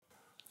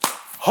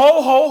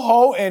Ho, ho,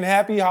 ho, and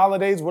happy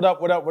holidays. What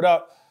up, what up, what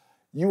up?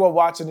 You are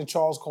watching the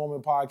Charles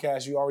Coleman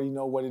Podcast. You already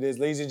know what it is.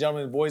 Ladies and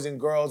gentlemen, boys and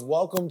girls,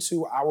 welcome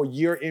to our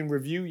year-end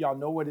review. Y'all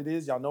know what it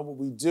is. Y'all know what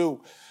we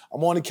do.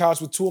 I'm on the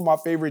couch with two of my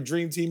favorite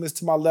dream teamers.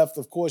 To my left,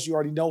 of course, you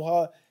already know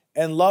her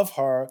and love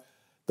her.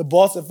 The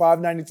boss at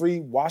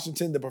 593,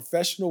 Washington, the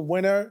professional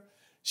winner.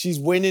 She's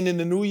winning in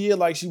the new year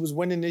like she was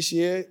winning this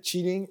year,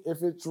 cheating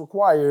if it's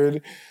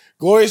required.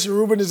 Gloria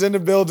Cherubin is in the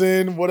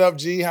building. What up,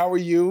 G? How are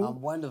you?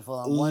 I'm wonderful.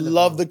 I'm wonderful.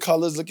 Love the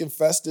colors, looking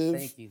festive.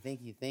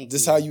 Thank you.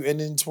 This how you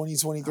end in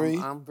 2023?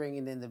 I'm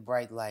bringing in the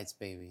bright lights,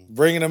 baby.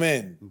 Bringing them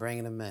in. I'm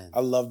bringing them in.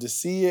 I love to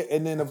see it.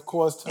 And then, of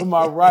course, to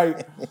my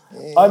right,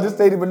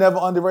 understated but never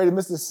underrated,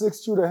 Mr.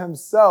 Six Shooter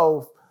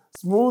himself.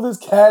 Smooth as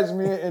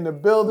cashmere in the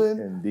building.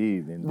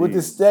 Indeed. With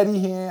the steady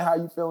hand. How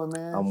you feeling,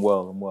 man? I'm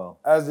well.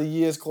 As the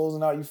year's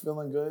closing out, you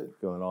feeling good?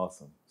 Feeling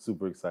awesome.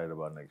 Super excited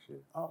about next year.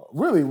 Oh,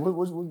 really?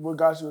 What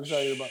got you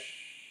excited about?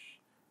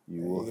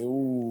 You will.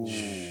 Ooh.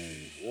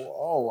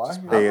 Oh, I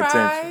hear. Pay attention.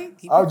 Right.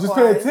 Oh, just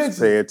pay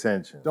attention. Pay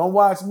attention. Don't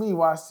watch me,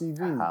 watch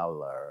TV.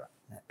 Holler.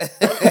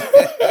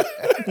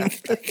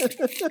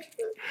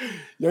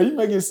 Yo, you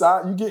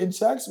getting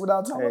checks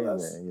without telling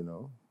us?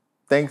 Man,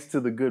 thanks to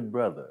the good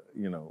brother,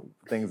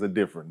 things are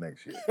different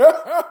next year.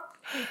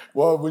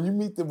 Well, when you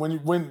meet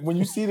when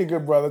you see the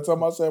good brother, tell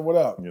him I said what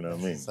up. You know what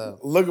I mean? So,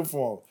 Looking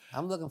for him.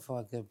 I'm looking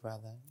for a good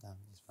brother. No, I'm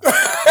just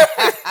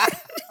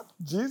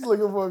G's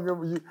looking for a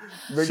good.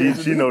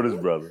 She know this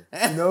brother.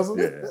 You know him?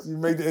 Yeah. You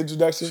make the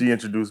introduction. She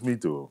introduced me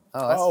to him.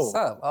 Oh, that's what's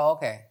up. Oh,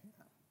 okay.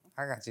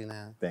 I got you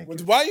now. Thank you.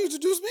 Why you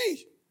introduce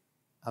me?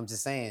 I'm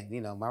just saying,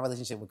 my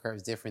relationship with Kurt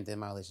is different than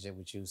my relationship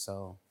with you.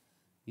 So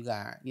you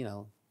got,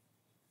 gotta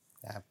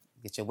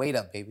get your weight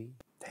up, baby.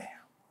 Damn.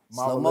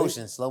 Slow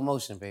motion,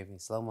 baby.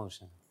 Slow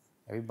motion.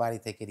 Everybody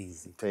take it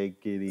easy.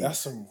 Take it easy. That's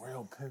some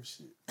real pimp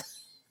shit.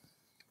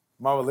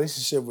 My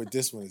relationship with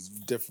this one is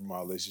different from my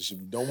relationship.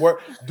 Don't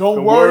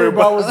worry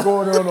about what's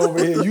going on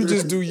over here. You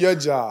just do your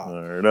job.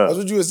 That's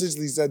what you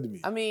essentially said to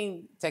me. I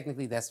mean,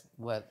 technically, that's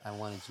what I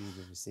wanted you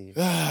to receive.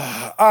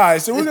 All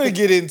right, so we're going to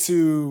get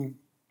into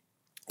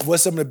what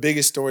some of the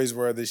biggest stories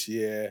were this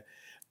year,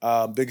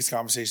 biggest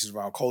conversations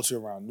around culture,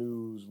 around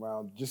news,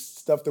 around just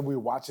stuff that we're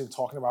watching,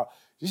 talking about.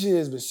 This year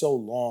has been so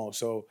long,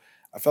 so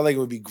I felt like it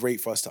would be great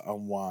for us to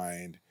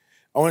unwind.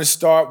 I want to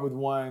start with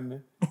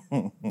one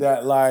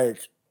that,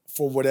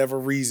 for whatever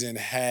reason,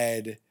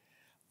 had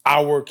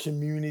our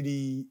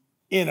community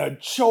in a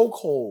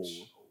chokehold.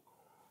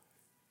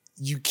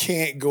 You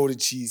can't go to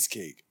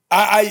cheesecake.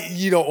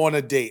 On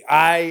a date.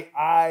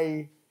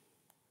 I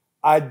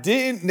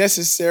didn't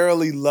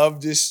necessarily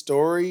love this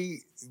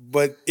story,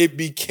 but it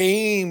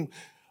became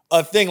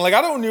a thing. I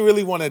don't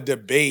really want to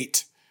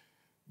debate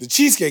the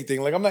cheesecake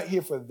thing. I'm not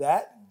here for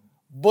that.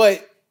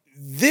 But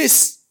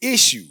this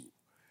issue,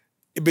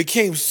 it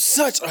became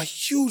such a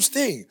huge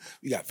thing.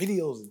 We got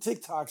videos and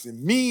TikToks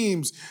and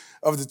memes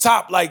of the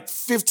top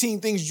 15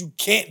 things you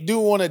can't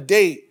do on a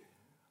date.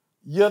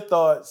 Your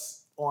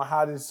thoughts on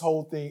how this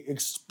whole thing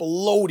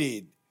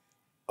exploded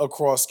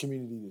across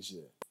community this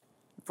year?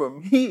 For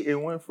me,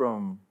 it went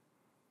from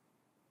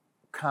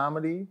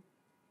comedy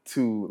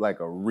to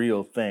a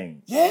real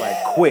thing.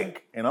 Yeah.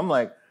 Quick. And I'm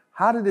like,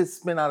 how did it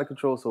spin out of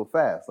control so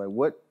fast?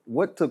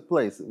 What took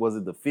place? Was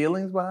it the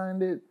feelings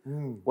behind it?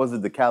 Was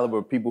it the caliber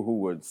of people who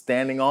were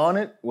standing on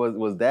it?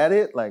 Was that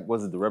it?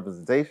 Was it the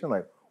representation?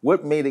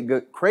 What made it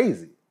go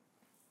crazy?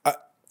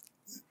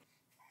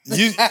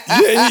 You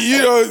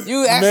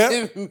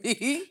asking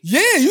me?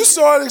 Yeah, you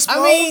saw it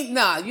explode. I mean,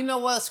 nah, you know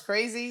what's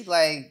crazy?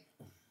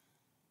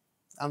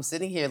 I'm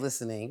sitting here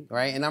listening,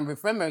 right? And I'm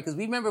remembering, because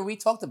we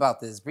talked about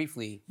this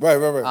briefly. Right.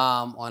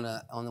 On one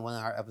of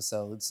our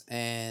episodes.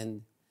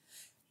 And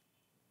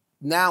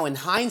now in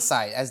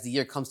hindsight, as the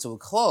year comes to a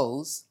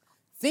close,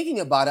 I'm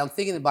thinking about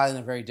it in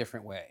a very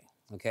different way,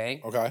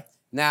 okay? Okay.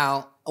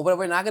 Now, what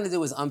we're not going to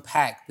do is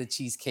unpack the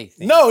cheesecake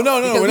thing. No.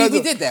 Because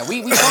we did that.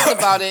 We talked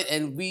about it,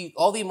 and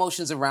all the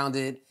emotions around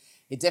it.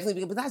 It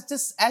definitely, but that's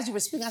just, as you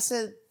were speaking, I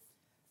said,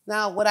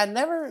 now, what I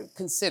never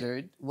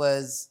considered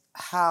was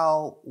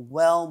how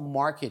well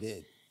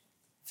marketed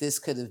this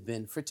could have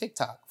been for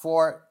TikTok,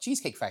 for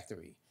Cheesecake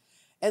Factory.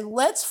 And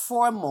let's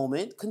for a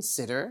moment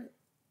consider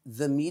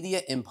the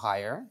media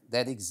empire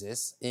that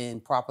exists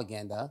in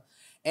propaganda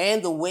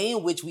and the way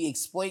in which we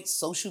exploit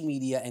social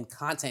media and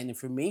content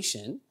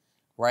information,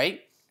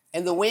 right?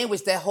 And the way in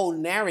which that whole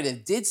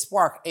narrative did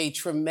spark a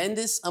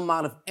tremendous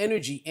amount of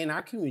energy in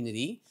our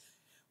community.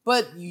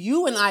 But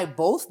you and I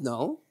both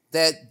know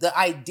that the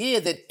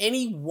idea that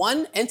any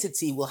one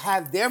entity will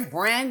have their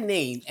brand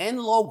name and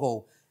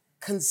logo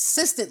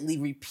consistently,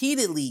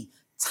 repeatedly,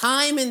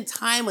 time and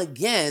time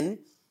again,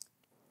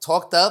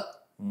 talked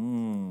up,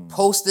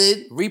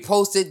 posted,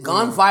 reposted,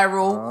 gone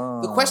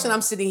viral. The question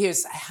I'm sitting here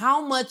is, how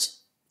much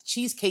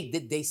cheesecake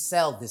did they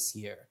sell this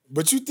year?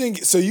 But you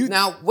think, so you...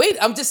 Now, wait,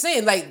 I'm just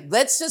saying,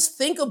 let's just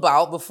think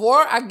about,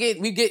 before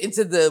we get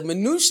into the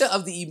minutia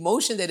of the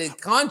emotion that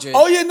it conjured.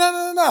 Oh, yeah,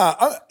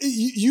 no.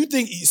 You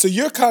think, so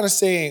you're kind of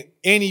saying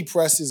any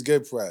press is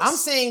good press. I'm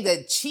saying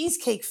that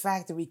Cheesecake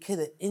Factory could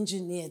have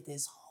engineered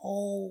this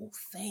whole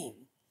thing.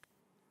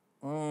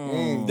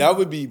 That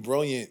would be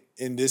brilliant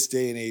in this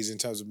day and age in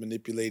terms of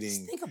manipulating.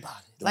 Just think about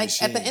it. the Like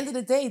at the machine. end of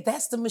the day,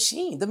 that's the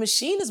machine. The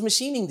machine is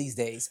machining these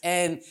days.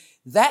 And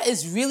that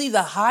is really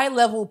the high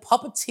level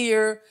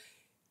puppeteer.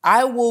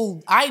 I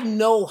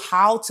know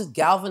how to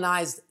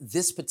galvanize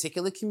this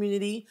particular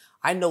community.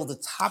 I know the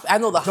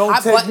Don't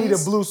hot take buttons. me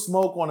to blue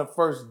smoke on a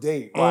first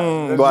date.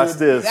 Watch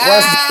this.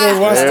 Watch There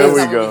this. we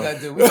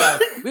That's go. what we gonna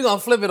do. We're gonna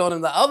flip it on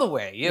him the other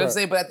way. You know what I'm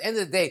saying? But at the end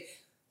of the day,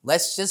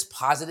 let's just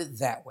posit it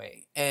that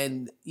way.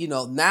 And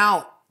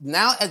now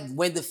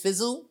when the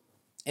fizzle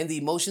and the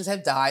emotions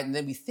have died, and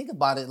then we think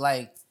about it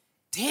like,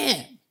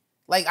 damn,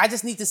 like I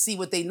just need to see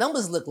what their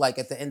numbers look like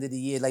at the end of the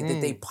year. Like,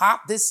 did they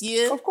pop this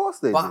year? Of course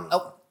they did.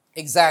 Oh,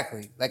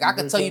 exactly. Like I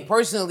can tell you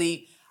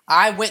personally,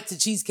 I went to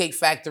Cheesecake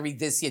Factory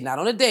this year, not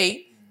on a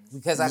date,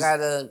 because I'm not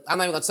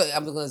even gonna tell you,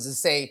 I'm gonna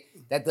just say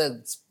that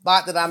the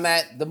spot that I'm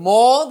at, the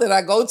mall that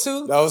I go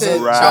to That was to a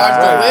charge right.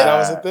 the whip That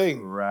was a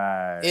thing.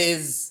 Right.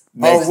 is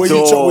Next where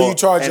door, you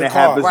charge and your it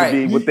happens car. to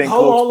be Right. within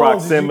Hold close on,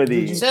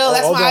 proximity. chill.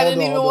 That's Hold why on, I didn't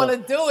hold even on, want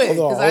hold to do it, Hold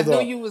on, because I hold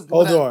knew on. you was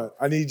Hold gonna. on.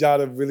 I need y'all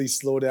to really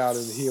slow down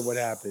and hear what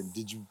happened.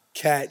 Did you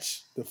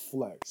catch the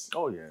flex?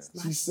 Oh yeah.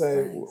 She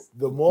said,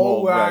 the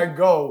mall where right. I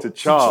go To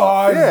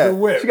charge. the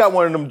whip. She got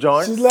one of them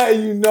joints. She's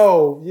letting you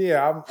know,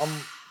 I'm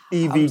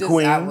EV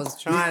Queen. I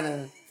was trying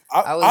to.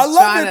 I was love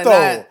trying it to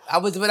though.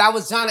 I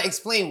was trying to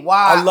explain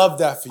why. I love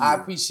that for you. I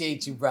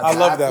appreciate you, brother. I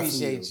love that for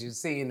appreciate you. you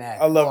seeing that.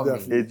 I love for that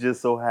me. for you. It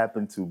just so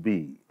happened to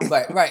be.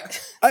 Right.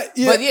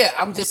 Yeah. But yeah,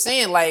 I'm just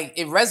saying, like,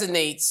 it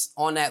resonates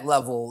on that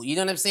level. You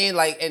know what I'm saying?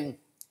 Like, and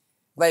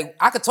like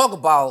I could talk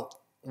about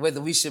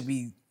whether we should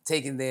be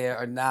taken there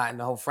or not in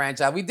the whole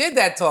franchise. We did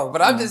that talk,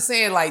 but I'm just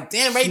saying, like,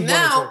 damn, right She wanna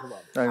now, talk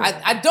about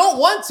it. I don't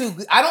want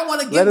to. I don't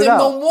want to Let give it them out.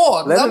 no more.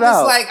 Let Because I'm it just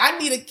out. like, I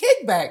need a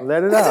kickback.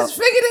 Let it I out. just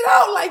figured it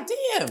out. Like,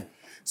 damn.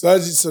 So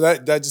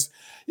that just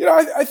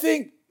I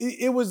think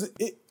it was.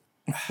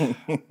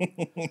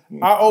 I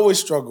always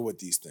struggle with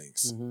these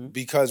things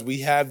because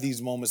we have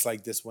these moments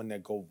like this one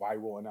that go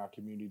viral in our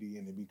community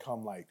and they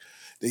become like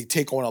they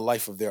take on a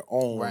life of their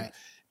own. Right.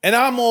 And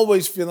I'm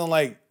always feeling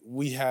like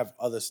we have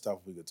other stuff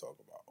we could talk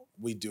about.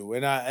 We do,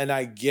 and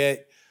I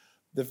get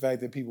the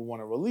fact that people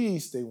want to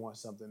release. They want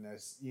something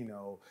that's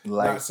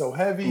Light. not so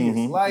heavy.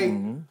 It's light.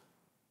 mhm.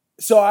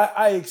 So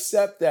I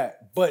accept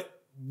that, but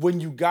when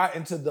you got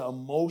into the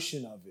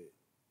emotion of it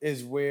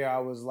is where I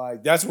was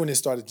like, that's when it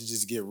started to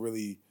just get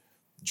really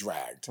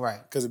dragged. Right.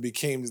 Because it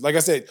became, like I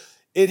said,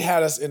 it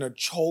had us in a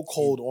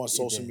chokehold on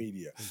social did.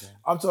 media.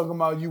 I'm talking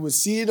about you would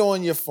see it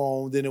on your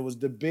phone, then it was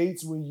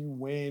debates when you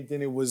went,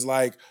 then it was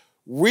like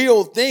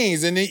real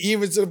things. And then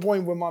even to the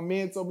point where my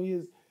man told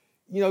me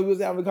he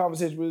was having a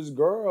conversation with his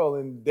girl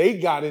and they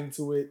got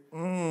into it.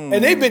 And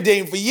they've been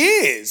dating for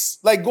years,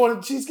 like going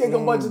to Cheesecake a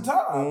bunch of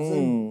times.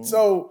 And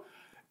so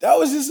that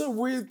was just a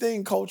weird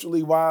thing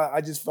culturally why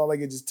I just felt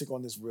like it just took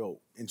on this real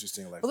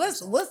interesting life. But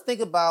let's think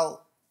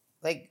about,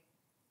 like,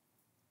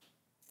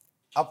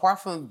 apart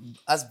from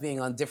us being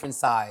on different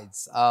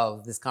sides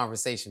of this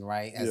conversation,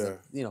 right? As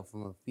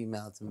from a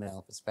female to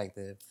male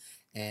perspective,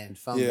 and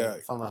from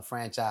a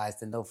franchise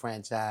to no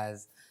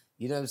franchise.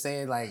 You know what I'm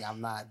saying? Like,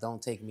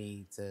 don't take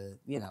me to,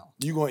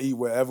 You're gonna eat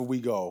wherever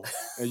we go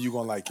and you're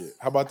gonna like it.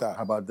 How about that?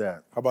 How about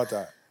that? How about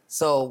that?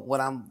 So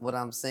what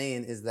I'm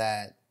saying is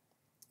that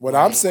What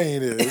I'm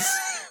saying is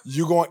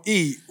you're gonna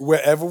eat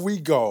wherever we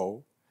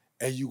go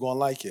and you're gonna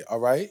like it, all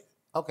right?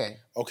 okay.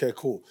 Okay,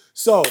 cool.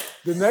 So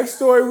the next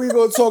story we're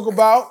gonna talk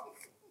about,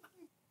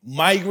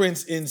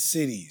 migrants in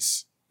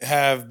cities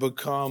have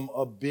become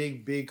a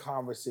big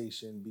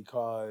conversation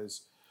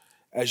because,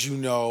 as you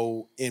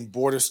know, in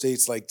border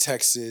states like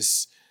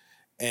Texas,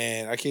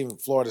 and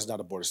Florida's not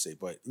a border state,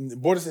 but in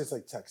border states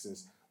like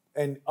Texas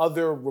and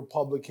other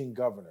Republican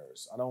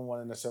governors, I don't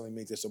want to necessarily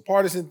make this a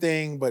partisan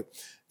thing, but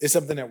it's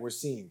something that we're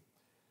seeing.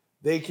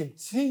 They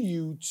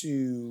continue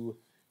to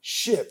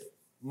ship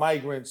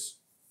migrants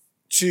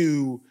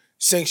to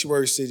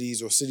sanctuary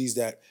cities or cities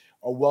that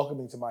are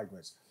welcoming to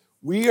migrants.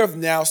 We have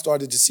now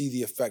started to see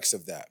the effects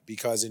of that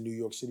because in New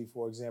York City,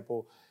 for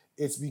example,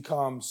 it's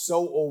become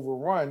so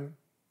overrun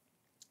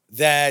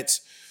that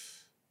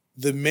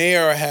the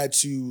mayor had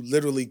to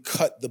literally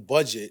cut the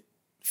budget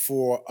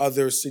for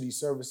other city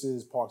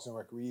services, parks and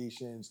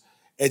recreations,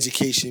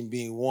 education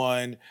being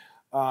one,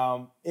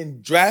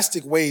 in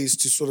drastic ways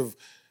to sort of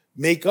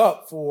make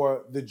up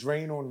for the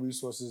drain on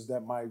resources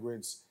that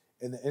migrants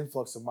and the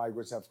influx of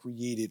migrants have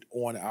created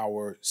on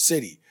our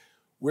city.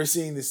 We're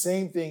seeing the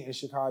same thing in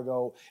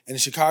Chicago, and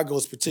Chicago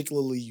is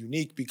particularly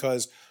unique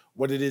because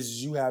what it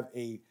is you have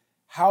a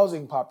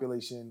housing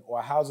population or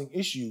a housing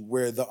issue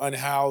where the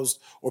unhoused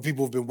or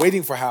people who've been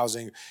waiting for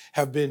housing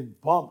have been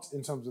bumped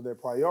in terms of their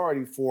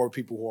priority for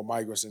people who are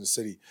migrants in the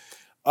city.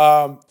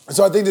 So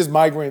I think this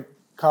migrant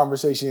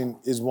conversation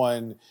is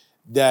one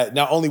that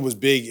not only was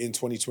big in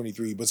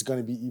 2023, but it's going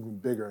to be even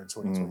bigger in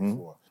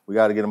 2024. We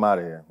got to get them out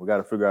of here. We got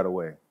to figure out a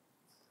way.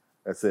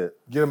 That's it.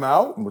 Get them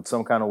out? With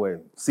some kind of way.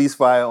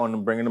 Ceasefire on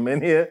them bringing them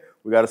in here.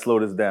 We got to slow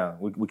this down.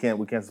 We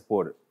can't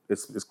support it.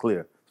 It's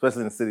clear,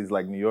 especially in cities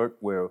like New York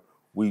where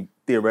we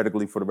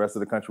theoretically, for the rest of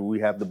the country, we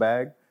have the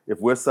bag. If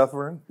we're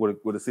suffering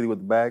with a city with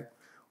the bag,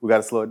 we got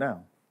to slow it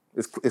down.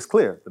 It's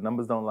clear. The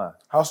numbers don't lie.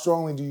 How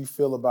strongly do you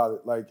feel about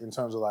it, like in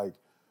terms of like,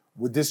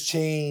 would this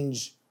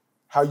change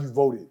how you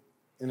voted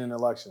in an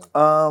election?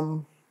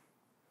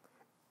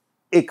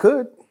 It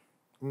could,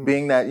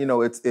 being that, you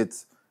know,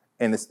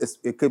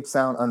 it could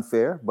sound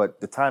unfair, but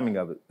the timing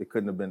of it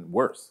couldn't have been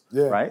worse,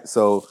 right?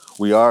 So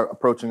we are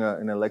approaching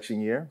an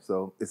election year,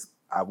 so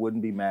I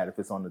wouldn't be mad if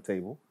it's on the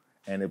table,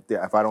 and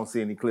if I don't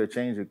see any clear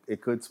change,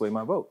 it could sway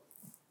my vote.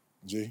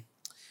 G?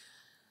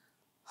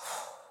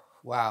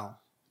 Wow.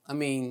 I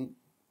mean,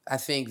 I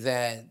think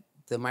that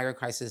the migrant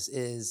crisis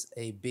is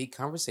a big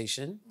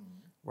conversation,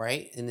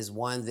 right? And is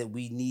one that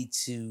we need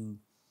to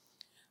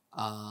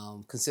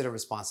consider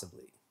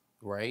responsibly,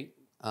 right?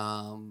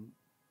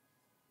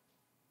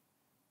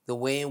 The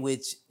way in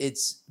which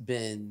it's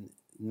been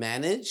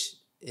managed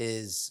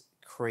is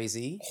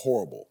crazy.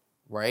 Horrible.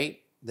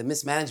 Right? The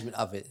mismanagement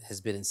of it has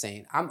been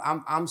insane.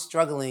 I'm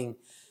struggling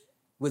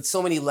with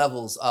so many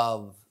levels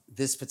of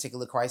this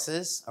particular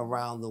crisis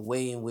around the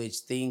way in which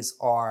things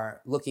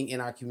are looking in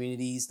our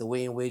communities, the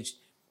way in which,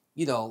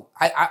 you know,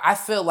 I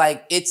feel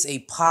like it's a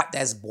pot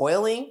that's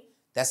boiling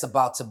that's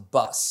about to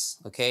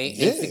bust, okay?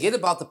 Yeah. And forget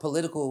about the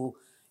political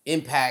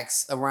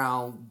impacts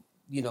around,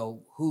 you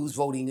know, who's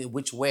voting in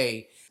which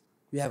way.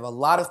 You have a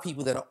lot of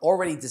people that are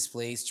already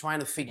displaced trying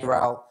to figure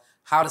out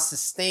how to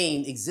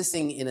sustain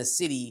existing in a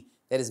city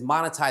that is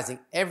monetizing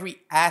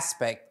every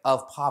aspect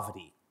of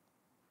poverty.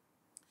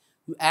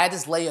 You add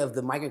this layer of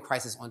the migrant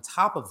crisis on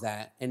top of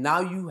that, and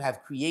now you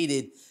have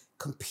created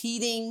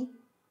competing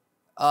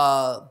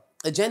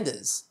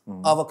agendas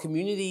of a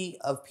community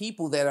of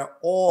people that are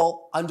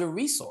all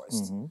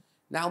under-resourced.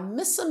 Now,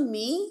 missing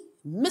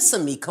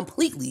me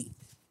completely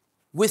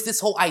with this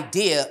whole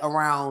idea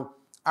around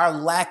our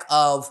lack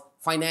of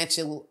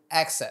financial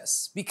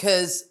access,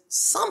 because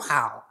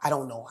somehow, I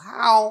don't know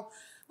how,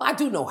 I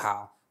do know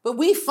how, but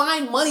we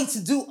find money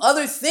to do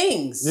other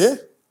things. Yeah.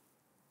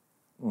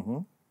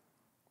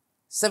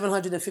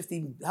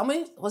 750, how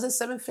many, was it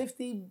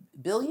 750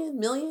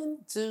 million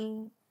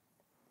to?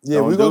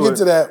 Yeah, we're going to get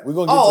to that. We're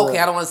going to get to that. Okay,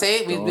 I don't want to say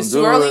it. It's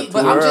too do early. it,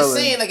 But too I'm just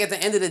early. saying, like, at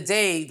the end of the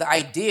day, the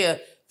idea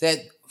that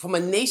from a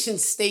nation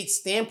state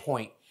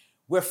standpoint,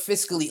 we're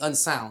fiscally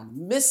unsound.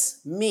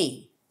 Miss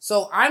me.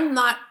 So I'm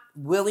not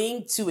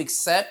willing to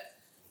accept,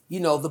 you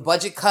know, the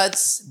budget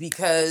cuts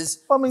because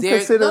I mean, they're-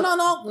 consider-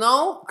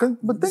 no.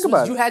 But think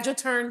about You it. had your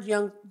turn,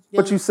 young.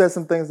 But you said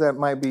some things that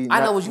might be. I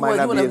know. not, You might want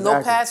not be a as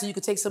notepad accurate. so you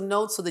can take some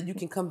notes so that you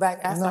can come back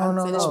after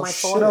No, I finish my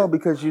thought? No,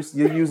 because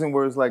you're using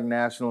words like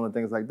national and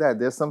things like that.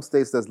 There's some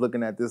states that's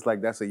looking at this like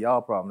that's a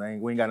y'all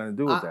problem. We ain't got nothing to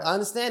do with I that.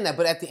 understand that,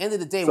 but at the end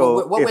of the day, So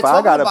what we're if talking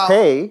I gotta about,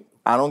 pay,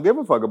 I don't give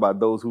a fuck about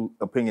those who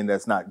opinion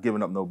that's not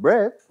giving up no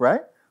bread,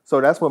 right?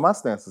 So that's where my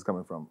stance is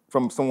coming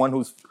from someone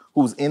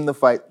who's in the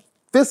fight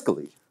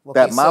fiscally. Okay,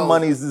 that my so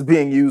money is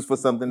being used for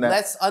something that.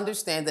 let's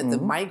understand that the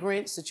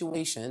migrant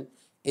situation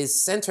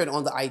is centered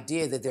on the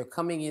idea that they're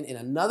coming in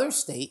another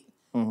state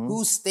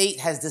whose state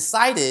has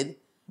decided,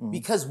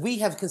 because we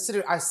have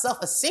considered ourselves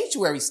a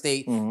sanctuary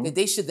state, that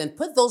they should then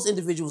put those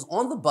individuals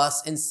on the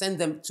bus and send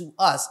them to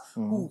us,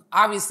 who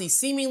obviously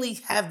seemingly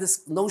have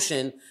this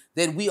notion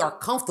that we are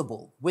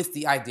comfortable with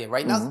the idea,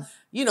 right? Now,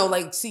 you know,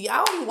 like, see,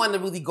 I don't want to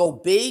really go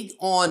big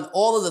on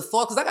all of the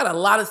thoughts, because I got a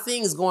lot of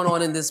things going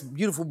on in this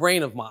beautiful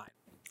brain of mine.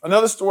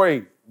 Another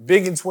story,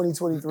 big in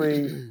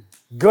 2023,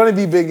 gonna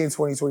be big in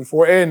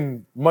 2024,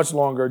 and much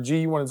longer. G,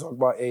 you want to talk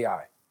about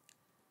AI?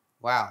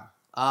 Wow.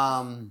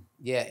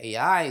 Yeah,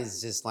 AI is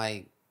just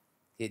like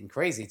getting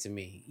crazy to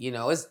me. You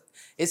know,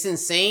 it's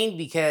insane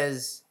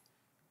because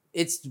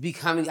it's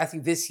becoming, I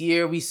think this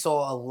year we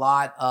saw a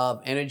lot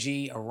of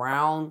energy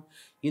around,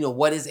 you know,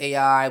 what is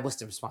AI, what's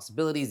the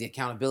responsibilities, the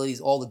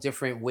accountabilities, all the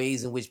different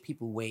ways in which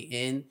people weigh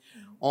in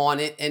on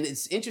it. And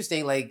it's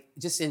interesting, like,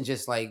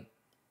 just like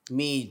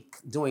me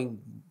doing,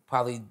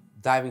 probably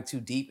diving too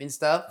deep in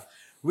stuff,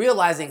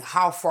 realizing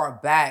how far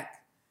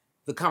back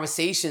the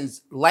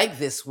conversations like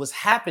this was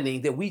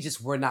happening that we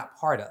just were not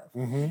part of.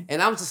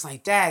 And I'm just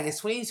like, dang,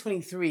 it's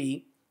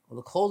 2023, or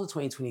the close of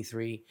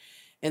 2023,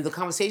 and the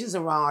conversations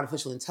around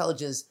artificial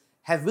intelligence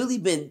have really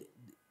been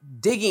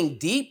digging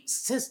deep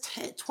since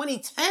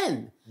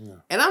 2010.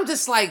 And I'm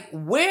just like,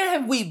 where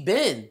have we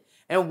been?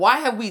 And why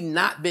have we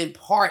not been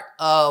part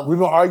of... We've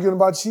been arguing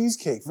about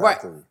Cheesecake Right.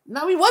 Factory.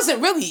 No, we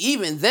wasn't really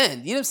even then.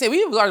 You know what I'm saying?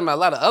 We were talking about a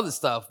lot of other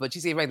stuff, but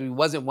Cheesecake Factory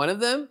wasn't one of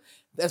them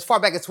as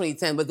far back as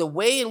 2010. But the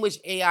way in which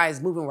AI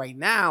is moving right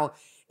now,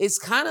 it's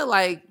kind of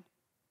like,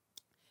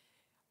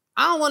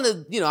 I don't want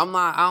to, you know,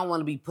 I don't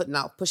want to be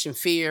pushing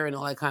fear and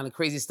all that kind of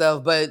crazy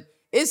stuff, but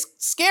it's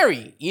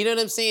scary. You know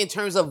what I'm saying? In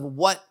terms of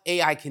what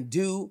AI can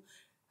do,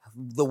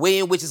 the way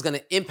in which it's going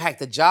to impact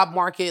the job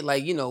market.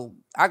 Like, you know,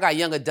 I got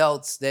young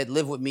adults that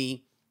live with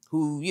me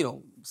who, you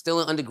know, still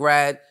in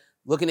undergrad,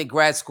 looking at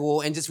grad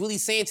school, and just really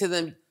saying to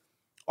them,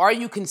 are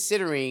you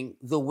considering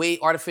the way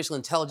artificial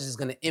intelligence is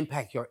going to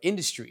impact your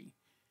industry?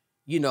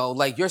 You know,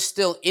 like, you're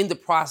still in the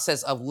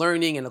process of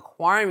learning and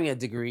acquiring a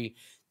degree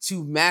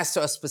to master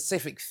a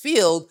specific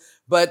field,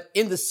 But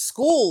in the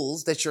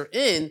schools that you're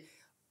in,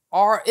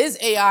 is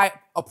AI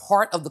a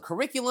part of the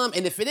curriculum?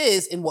 And if it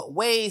is, in what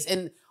ways?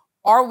 And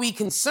are we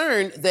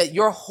concerned that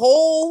your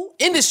whole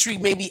industry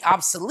may be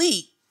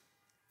obsolete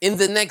in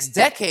the next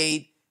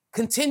decade,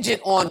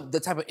 contingent on the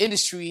type of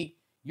industry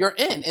you're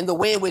in and the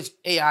way in which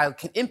AI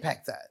can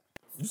impact that?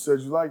 You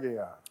said you like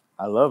AI.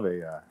 I love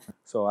AI.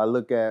 So I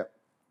look at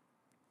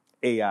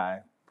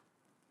AI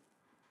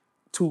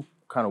two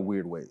kind of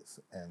weird ways,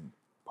 and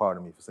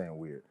pardon me for saying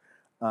weird.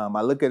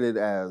 I look at it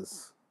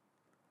as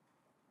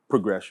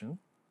progression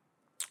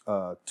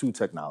to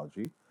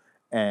technology,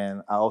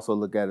 and I also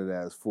look at it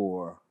as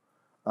for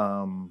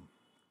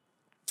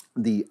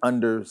the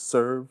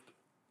underserved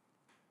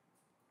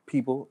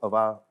people of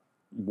our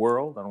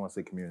world. I don't want to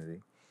say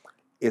community.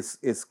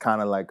 It's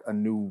kind of like a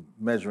new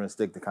measuring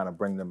stick to kind of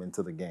bring them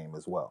into the game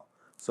as well.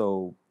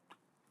 So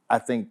I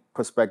think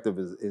perspective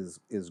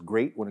is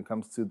great when it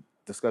comes to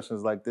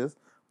discussions like this,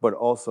 but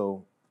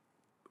also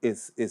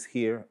it's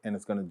here and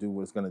it's going to do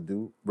what it's going to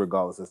do,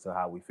 regardless as to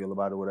how we feel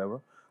about it or whatever.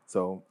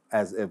 So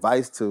as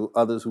advice to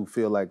others who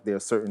feel like there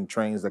are certain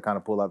trains that kind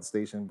of pull out the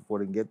station before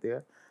they can get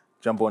there,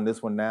 jump on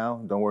this one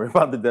now. Don't worry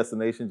about the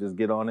destination. Just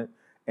get on it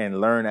and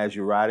learn as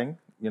you're riding,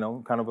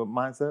 kind of a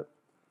mindset,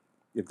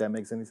 if that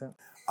makes any sense.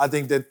 I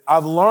think that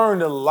I've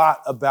learned a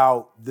lot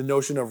about the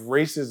notion of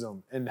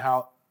racism and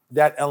how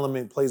that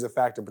element plays a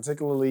factor,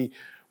 particularly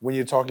when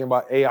you're talking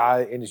about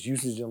AI and its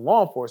usage in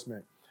law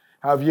enforcement.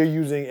 How if you're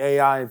using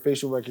AI and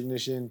facial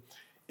recognition,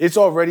 it's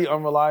already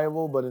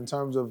unreliable, but in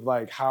terms of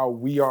like how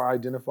we are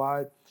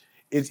identified,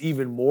 it's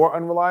even more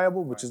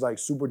unreliable, which is like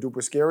super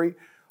duper scary.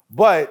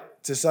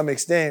 But to some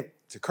extent,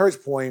 to Kurt's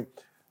point,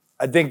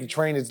 I think the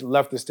train has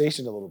left the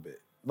station a little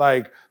bit.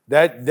 Like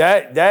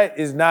that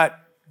is not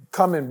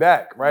coming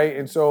back, right?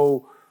 And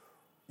so,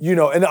 and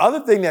the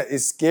other thing that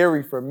is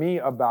scary for me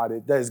about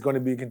it, that is going to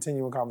be a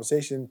continuing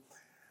conversation,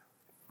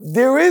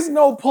 there is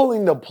no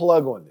pulling the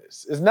plug on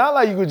this. It's not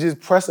like you could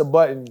just press a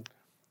button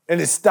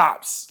and it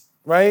stops,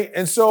 right?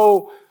 And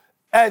so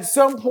at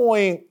some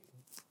point,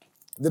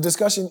 the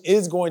discussion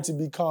is going to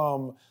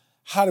become,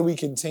 how do we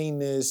contain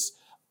this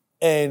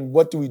and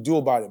what do we do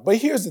about it? But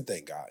here's the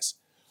thing, guys.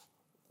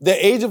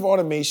 The age of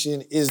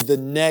automation is the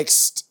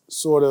next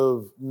sort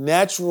of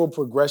natural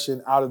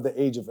progression out of the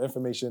age of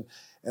information.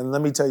 And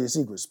let me tell you a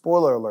secret,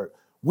 spoiler alert,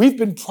 we've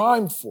been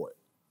primed for it.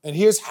 And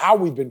here's how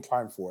we've been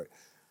primed for it.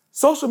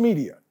 Social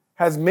media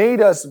has made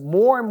us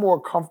more and more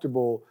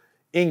comfortable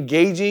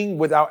engaging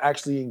without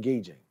actually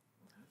engaging.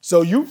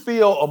 So you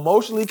feel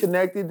emotionally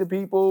connected to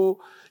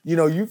people,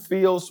 you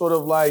feel sort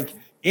of like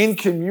in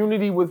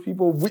community with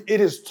people. It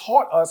has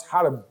taught us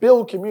how to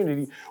build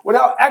community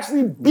without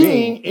actually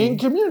being in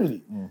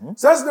community. Mm-hmm.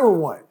 So that's number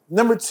one.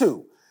 Number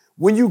two,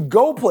 when you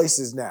go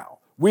places now,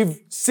 we've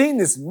seen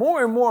this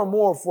more and more and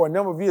more for a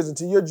number of years. And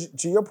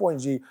to your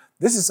point, G,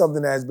 this is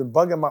something that has been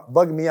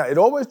bugging me out. It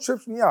always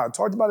trips me out. I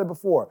talked about it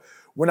before.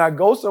 When I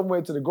go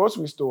somewhere to the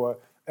grocery store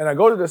and I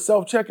go to the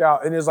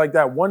self-checkout and there's like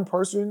that one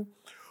person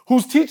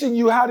who's teaching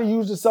you how to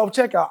use the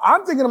self-checkout,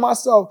 I'm thinking to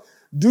myself,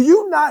 do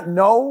you not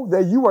know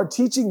that you are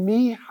teaching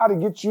me how to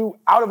get you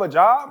out of a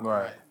job?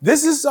 Right.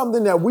 This is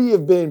something that we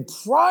have been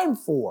primed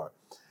for.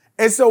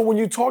 And so when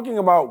you're talking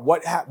about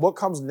what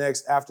comes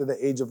next after the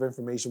age of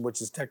information,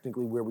 which is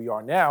technically where we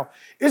are now,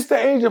 it's the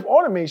age of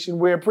automation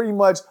where pretty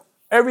much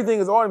everything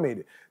is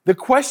automated. The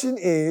question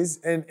is,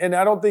 and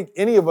I don't think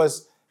any of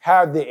us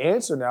have the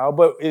answer now,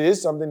 but it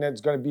is something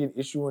that's going to be an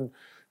issue in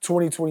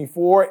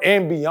 2024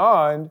 and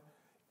beyond.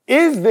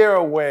 Is there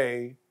a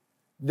way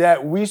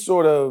that we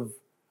sort of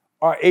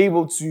are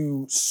able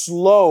to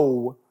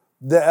slow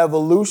the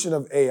evolution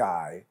of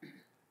AI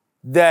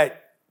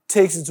that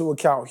takes into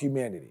account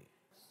humanity?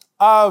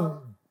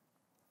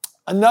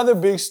 Another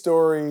big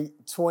story,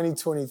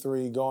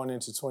 2023 going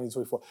into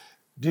 2024.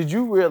 Did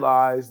you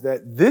realize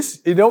that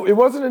it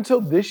wasn't until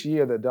this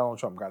year that Donald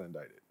Trump got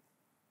indicted?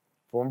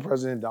 Former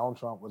President Donald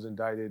Trump was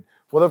indicted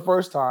for the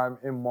first time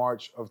in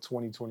March of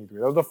 2023.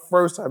 That was the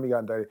first time he got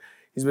indicted.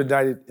 He's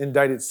been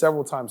indicted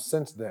several times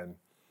since then.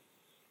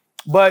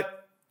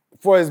 But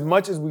for as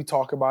much as we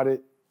talk about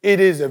it, it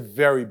is a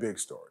very big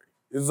story.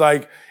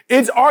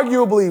 It's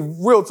arguably,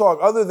 real talk,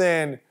 other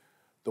than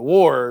the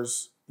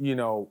wars,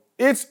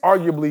 it's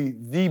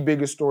arguably the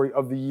biggest story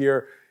of the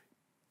year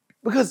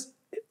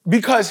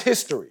because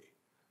history.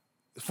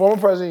 The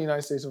former president of the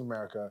United States of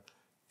America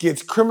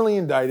gets criminally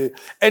indicted.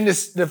 And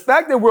the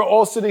fact that we're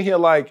all sitting here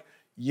like,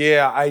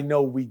 yeah, I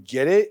know we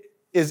get it,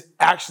 is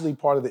actually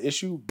part of the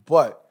issue,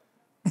 but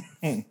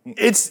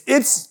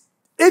it's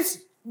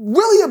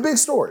really a big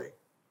story.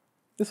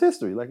 It's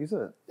history, like you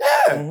said. Yeah.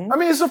 Mm-hmm. I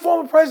mean, it's a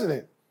former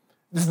president.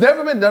 It's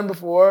never been done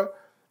before.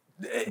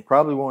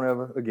 Probably won't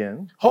ever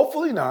again.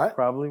 Hopefully not.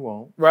 Probably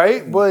won't.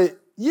 Right? Mm-hmm. But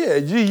yeah,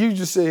 you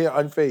just sit here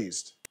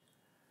unfazed.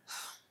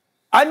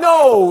 I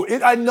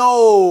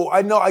know,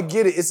 I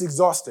get it. It's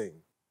exhausting.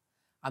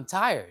 I'm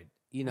tired.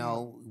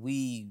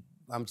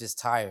 I'm just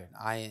tired.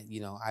 I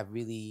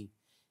really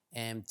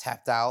am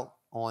tapped out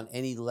on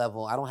any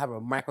level. I don't have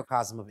a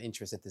microcosm of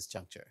interest at this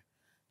juncture.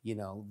 You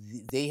know,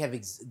 they have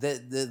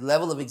the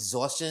level of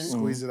exhaustion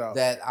Squeeze it out.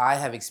 that I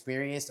have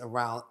experienced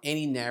around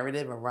any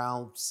narrative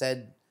around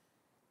said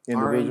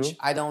Individual. Orange.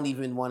 I don't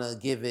even want to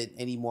give it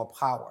any more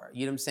power.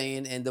 You know what I'm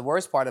saying? And the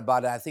worst part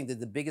about it, I think that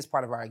the biggest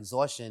part of our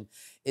exhaustion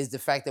is the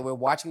fact that we're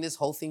watching this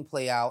whole thing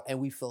play out and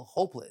we feel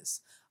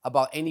hopeless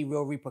about any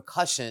real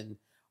repercussion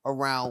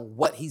around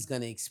what he's going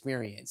to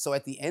experience. So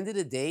at the end of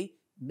the day,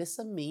 miss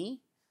a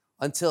me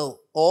until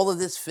all of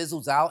this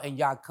fizzles out and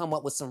y'all come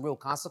up with some real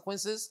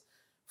consequences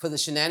for the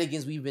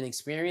shenanigans we've been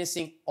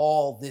experiencing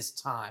all this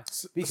time.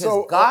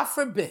 Because God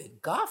forbid,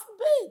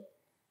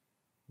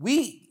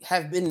 we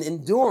have been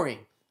enduring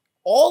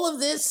all of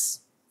this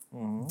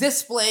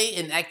display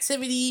and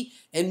activity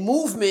and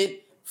movement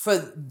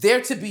for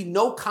there to be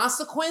no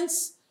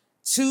consequence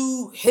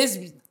to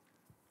his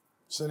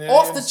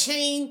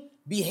off-the-chain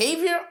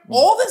behavior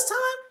all this time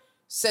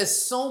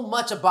says so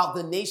much about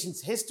the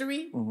nation's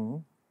history,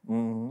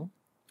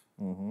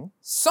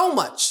 so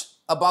much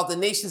about the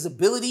nation's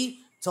ability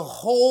to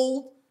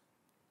hold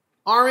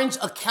Orange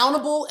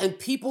accountable and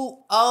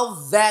people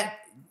of that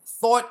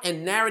thought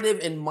and narrative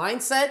and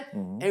mindset,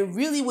 and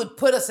really would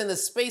put us in a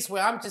space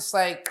where I'm just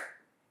like,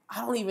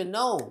 I don't even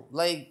know.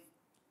 Like,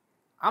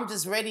 I'm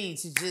just ready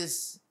to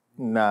just...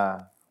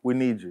 Nah, we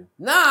need you.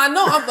 Nah,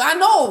 I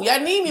know. Y'all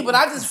need me, but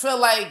I just feel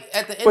like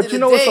at the end of the day... But you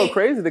know what's so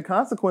crazy? The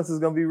consequence is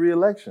going to be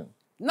re-election.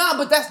 Nah,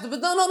 but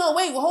no,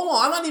 wait, well, hold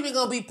on. I'm not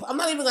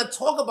even gonna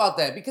talk about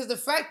that because the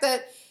fact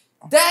that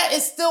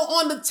is still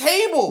on the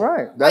table.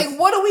 Right. Like,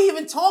 what are we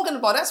even talking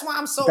about? That's why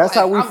I'm so... That's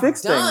how we I'm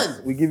fix done.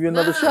 things. We give you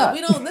another shot.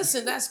 We don't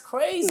listen. That's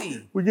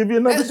crazy. We give you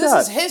another shot.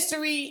 This is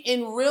history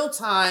in real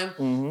time,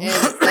 and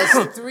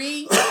as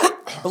three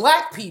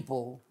black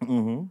people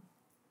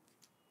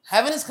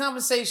having this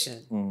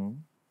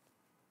conversation.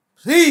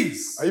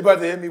 Please. Are you about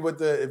to hit me with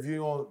the if you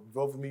don't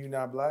vote for me, you're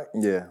not black?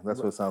 Yeah, that's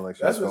what it sounds like.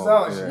 That's what it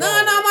sounds like. No,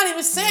 I'm not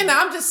even saying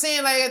that. I'm just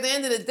saying, like, at the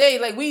end of the day,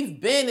 like, we've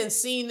been and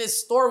seen this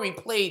story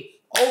played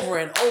over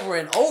and over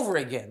and over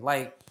again.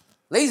 Like,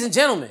 ladies and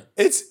gentlemen,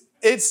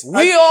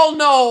 we all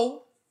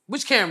know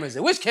which camera is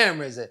it? Which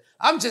camera is it?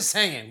 I'm just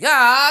saying,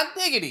 God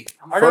diggity.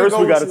 First,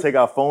 we got to take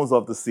our phones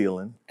off the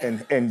ceiling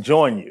and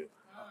join you.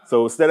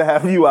 So instead of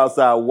having you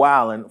outside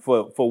wilding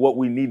for what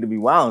we need to be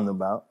wilding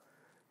about,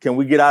 can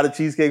we get out of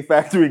Cheesecake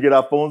Factory and get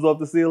our phones off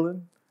the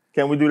ceiling?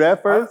 Can we do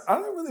that first? I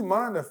didn't really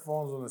mind the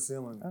phones on the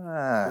ceiling.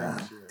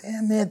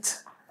 Damn it.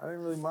 I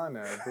didn't really mind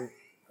that.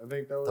 I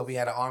think that was... Thought we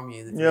had an army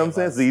in the You know what I'm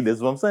saying? See, this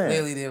is what I'm saying.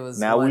 Clearly there was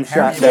now one. we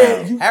shot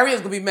down.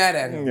 Harriet's going to be mad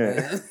at him,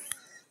 man.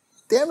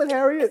 Damn it,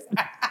 Harriet.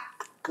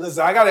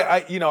 Listen,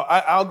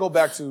 I'll go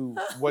back to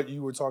what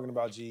you were talking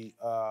about, G,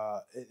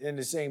 in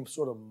the same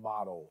sort of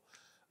model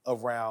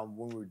around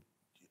when we were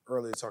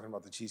earlier talking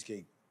about the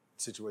cheesecake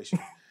situation.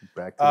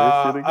 Back to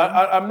this shit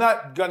again? I'm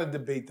not going to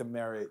debate the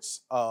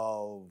merits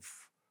of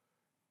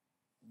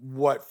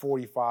what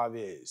 45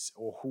 is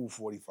or who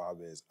 45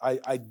 is.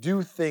 I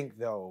do think,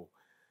 though,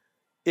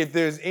 if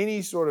there's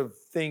any sort of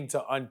thing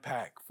to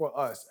unpack for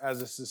us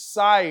as a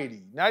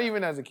society, not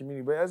even as a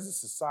community, but as a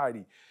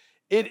society,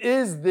 it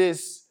is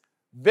this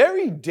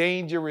very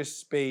dangerous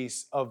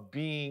space of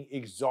being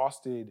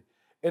exhausted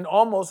and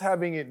almost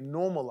having it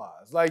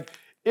normalized. Like,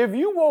 if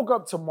you woke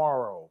up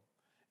tomorrow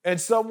and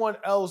someone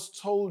else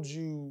told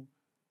you,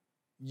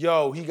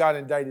 yo, he got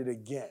indicted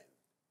again,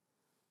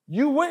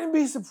 you wouldn't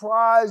be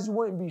surprised, you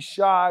wouldn't be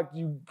shocked,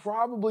 you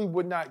probably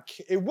would not,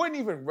 it wouldn't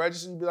even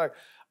register. You'd be like,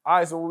 all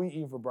right, so what are we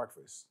eating for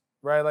breakfast,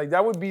 right? Like,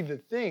 that would be the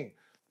thing.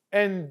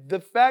 And the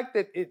fact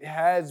that it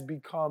has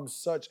become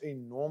such a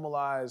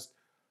normalized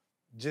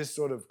just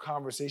sort of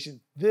conversation,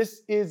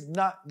 this is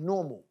not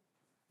normal.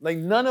 Like,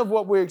 none of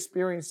what we're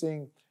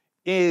experiencing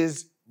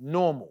is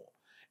normal.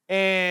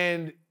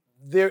 And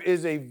there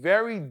is a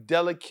very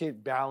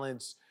delicate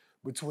balance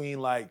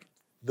between, like,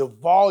 the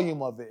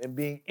volume of it and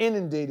being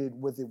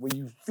inundated with it, where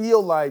you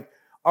feel like,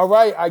 all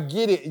right, I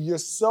get it. You're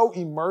so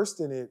immersed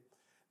in it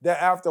that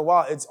after a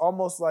while, it's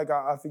almost like,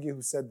 I forget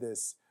who said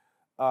this.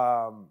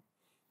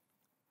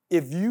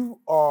 If you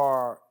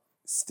are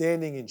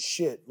standing in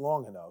shit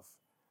long enough,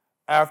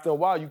 after a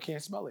while, you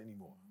can't smell it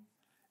anymore.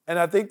 And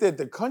I think that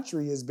the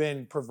country has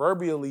been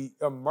proverbially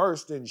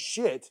immersed in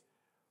shit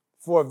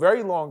for a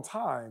very long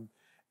time.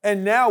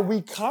 And now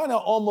we kind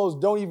of almost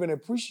don't even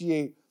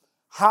appreciate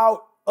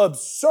how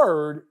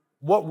absurd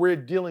what we're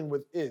dealing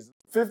with is.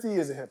 50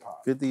 years of hip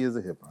hop. 50 years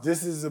of hip hop.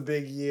 This is a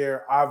big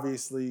year,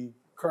 obviously.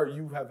 Kurt,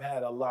 you have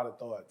had a lot of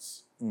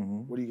thoughts.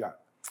 What do you got?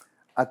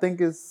 I think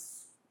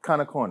it's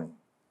kind of corny,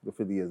 the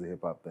 50 years of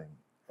hip hop thing.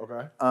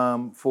 Okay.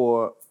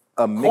 For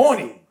a mix,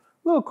 Corny.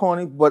 A little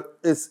corny, but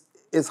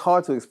it's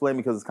hard to explain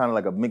because it's kind of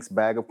like a mixed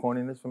bag of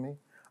corniness for me.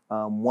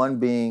 One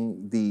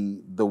being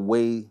the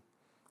way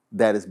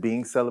that is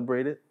being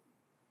celebrated.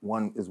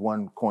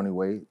 One corny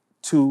way.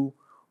 Two,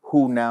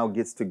 who now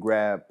gets to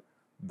grab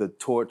the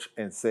torch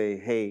and say,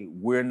 hey,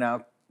 we're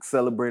now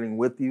celebrating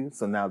with you.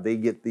 So now they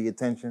get the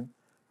attention.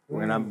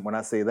 When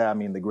I say that, I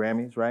mean the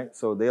Grammys, right?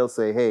 So they'll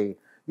say, hey,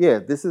 yeah,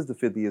 this is the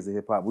 50 years of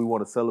hip hop. We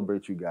want to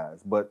celebrate you guys,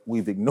 but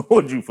we've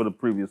ignored you for the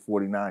previous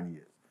 49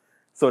 years.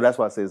 So that's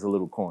why I say it's a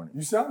little corny.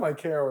 You sound like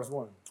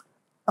KRS-One.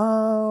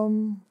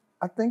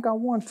 I think I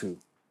want to.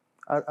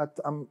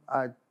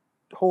 I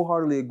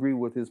wholeheartedly agree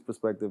with his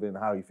perspective and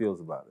how he feels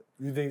about it.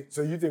 You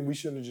think we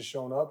shouldn't have just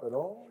shown up at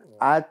all?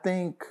 I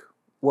think,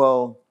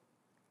 well,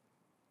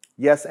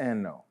 yes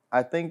and no.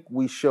 I think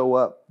we show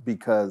up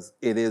because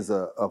it is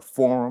a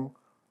forum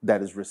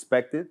that is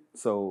respected.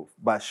 So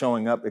by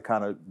showing up, it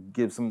kind of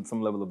gives some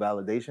level of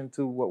validation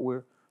to what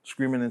we're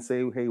screaming and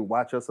say, hey,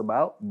 watch us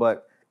about.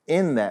 But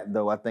in that,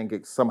 though, I think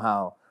it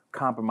somehow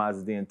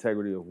compromises the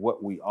integrity of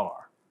what we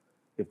are,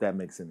 if that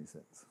makes any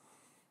sense.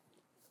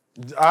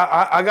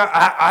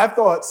 I have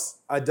thoughts.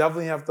 I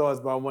definitely have thoughts,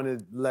 but I want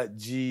to let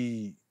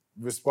G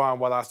respond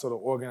while I sort of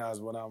organize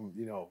what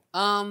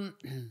I'm,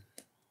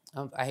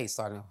 I hate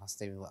starting off my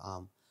statement with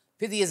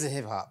 50 years of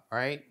hip hop,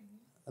 right?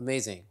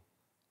 Amazing.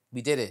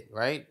 We did it,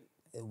 right?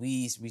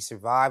 We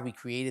survived, we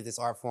created this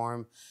art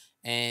form,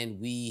 and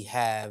we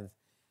have,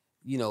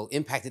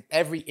 impacted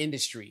every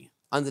industry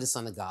under the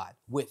sun of God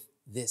with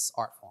this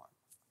art form.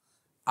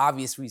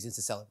 Obvious reasons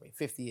to celebrate.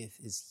 50th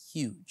is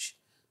huge.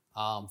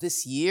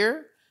 This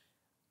year,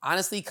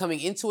 honestly, coming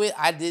into it,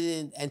 I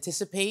didn't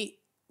anticipate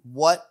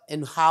what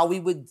and how we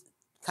would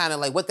kind of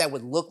like what that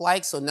would look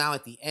like. So now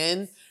at the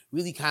end,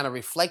 really kind of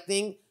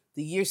reflecting,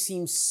 the year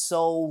seems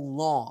so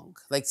long.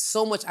 Like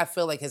so much I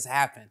feel like has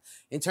happened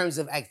in terms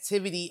of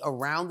activity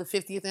around the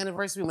 50th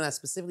anniversary when I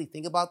specifically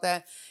think about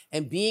that.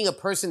 And being a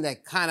person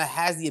that kind of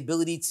has the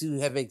ability to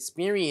have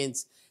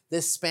experienced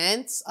the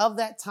spans of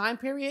that time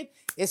period,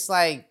 it's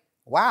like,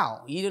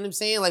 wow, you know what I'm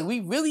saying? Like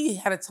we really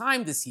had a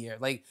time this year.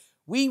 Like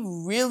we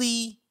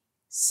really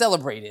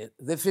celebrated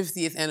the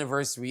 50th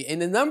anniversary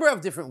in a number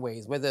of different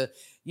ways, whether,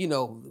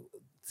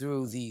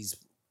 through these,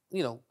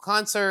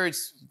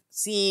 concerts,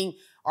 seeing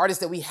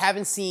artists that we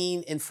haven't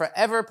seen in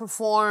forever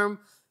perform,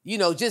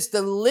 just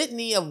the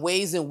litany of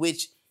ways in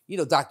which,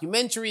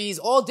 documentaries,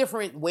 all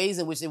different ways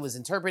in which it was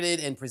interpreted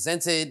and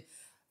presented.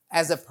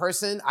 As a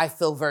person, I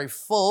feel very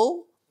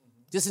full,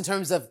 just in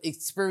terms of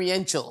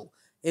experiential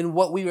in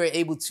what we were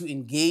able to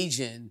engage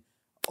in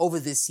over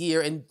this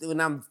year. And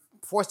when I'm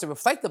forced to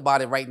reflect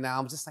about it right now,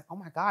 I'm just like, oh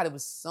my God, it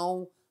was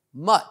so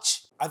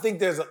much. I think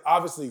there's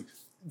obviously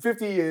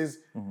 50 years,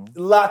 a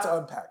lot to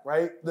unpack,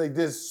 right? Like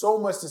there's so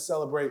much to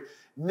celebrate.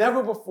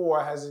 Never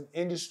before has an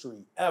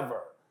industry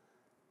ever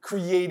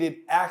created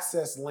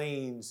access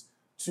lanes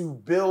to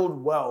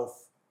build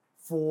wealth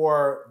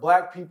for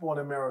Black people in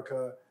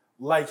America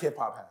like hip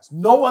hop has.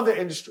 No other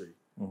industry.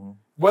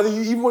 Whether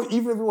you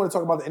even if you want to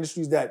talk about the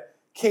industries that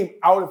came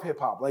out of hip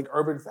hop, like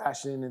urban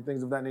fashion and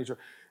things of that nature,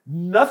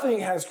 nothing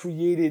has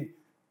created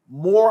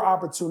more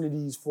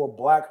opportunities for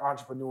Black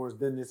entrepreneurs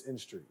than this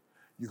industry.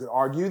 You could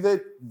argue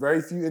that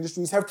very few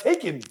industries have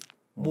taken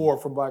more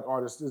from Black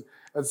artists.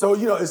 And so,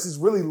 it's this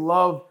really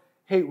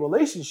love-hate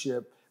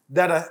relationship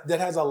that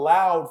has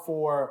allowed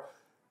for,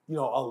 a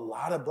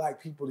lot of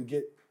Black people to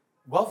get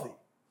wealthy,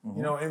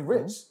 and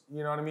rich,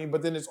 you know what I mean?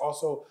 But then it's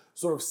also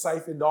sort of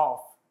siphoned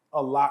off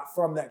a lot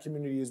from that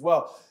community as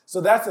well. So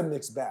that's a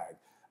mixed bag.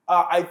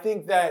 I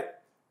think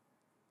that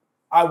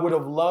I would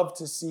have loved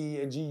to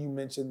see, and G, you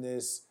mentioned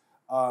this,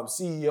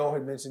 CEO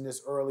had mentioned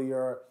this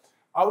earlier,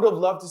 I would have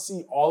loved to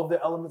see all of the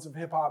elements of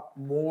hip hop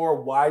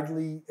more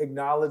widely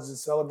acknowledged and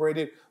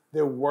celebrated.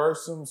 There were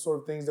some sort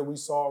of things that we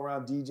saw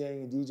around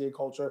DJing and DJ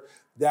culture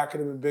that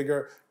could have been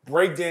bigger.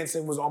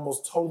 Breakdancing was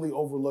almost totally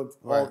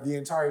overlooked the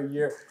entire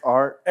year.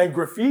 Art. And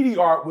graffiti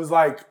art was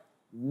like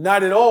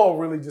not at all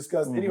really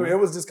discussed. Anyway, it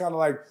was just kind of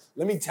like,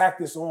 let me tack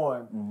this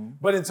on.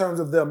 But in terms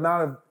of the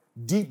amount of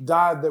deep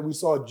dive that we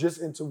saw just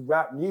into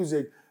rap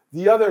music,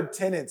 the other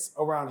tenets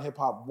around hip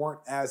hop weren't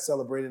as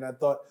celebrated. I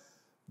thought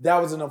that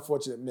was an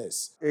unfortunate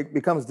miss. It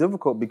becomes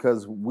difficult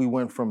because we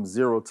went from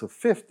 0 to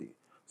 50.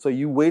 So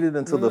you waited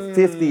until the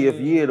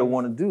 50th year to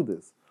want to do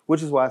this,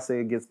 which is why I say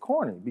it gets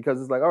corny,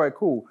 because it's like, all right,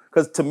 cool.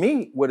 Because to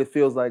me, what it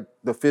feels like,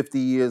 the 50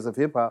 years of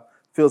hip hop,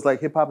 feels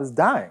like hip hop is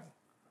dying.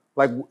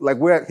 Like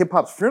we're at hip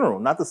hop's funeral,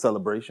 not the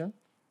celebration,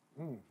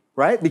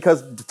 right?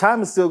 Because the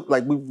time is still,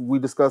 like we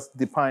discussed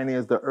the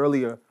pioneers, the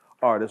earlier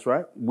artists,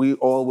 right? We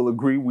all will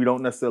agree we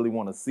don't necessarily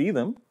want to see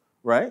them,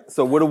 right?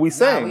 So what are we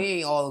saying? Nah, we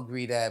ain't all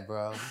agree that,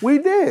 bro. We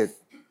did.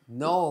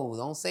 No,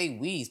 don't say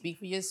we. Speak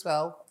for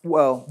yourself.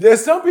 Well,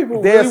 there's some people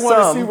who really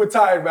want to see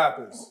retired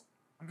rappers.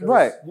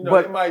 Right.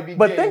 It might be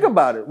but think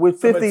about it. We're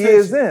 50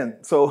 years in.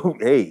 So,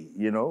 hey,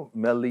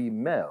 Melly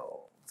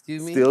Mel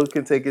still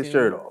can take his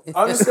shirt off.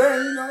 I'm just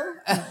saying,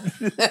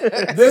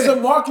 there's a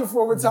market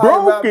for retired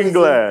rappers. Broken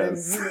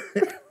glass.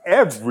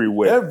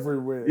 Everywhere.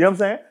 Everywhere. You know what I'm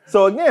saying?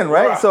 So again,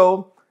 right?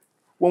 So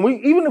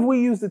even if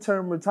we use the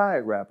term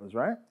retired rappers,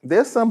 right?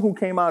 There's some who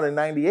came out in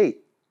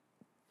 98,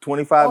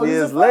 25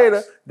 years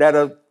later, that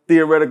are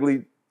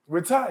theoretically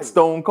retired,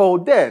 stone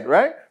cold dead,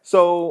 right?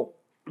 So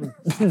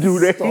do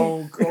they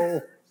stone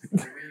cold?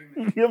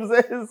 You know what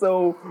I'm saying?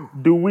 So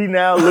do we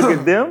now look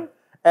at them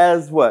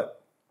as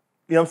what?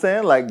 You know what I'm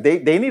saying? Like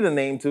they need a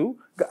name too.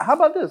 How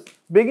about this?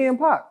 Biggie and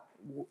Pac.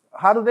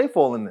 How do they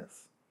fall in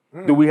this?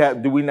 Do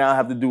we now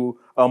have to do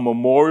a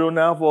memorial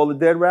now for all the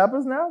dead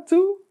rappers now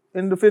too?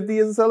 in the 50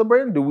 years of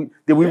celebrating?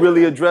 Did we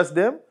really address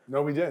them?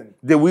 No, we didn't.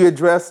 Did we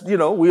address, we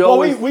Well,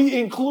 always... we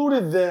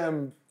included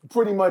them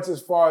pretty much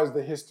as far as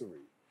the history.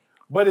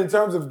 But in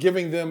terms of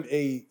giving them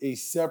a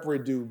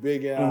separate due,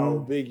 Big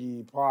L,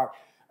 Biggie, Pac,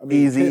 I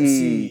mean,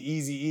 Eazy-E,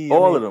 Eazy-E,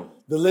 all of them.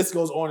 The list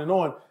goes on and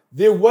on.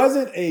 There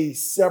wasn't a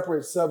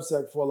separate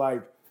subsect for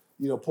like,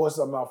 pour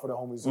something out for the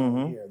homies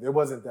here. There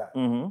wasn't that.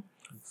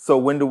 So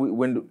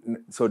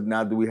so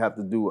now do we have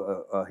to do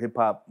a hip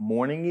hop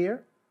mourning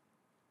year?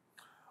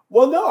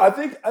 Well, no, I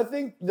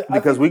think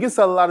because we can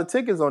sell a lot of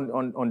tickets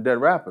on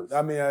dead rappers.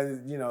 I mean,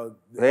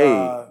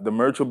 hey, the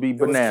merch will be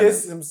bananas. It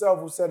was Kiss himself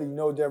who said,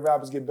 dead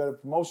rappers get better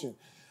promotion.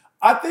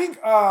 I think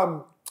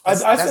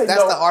that's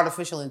the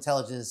artificial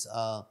intelligence.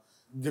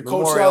 The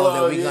Coachella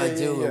that we're gonna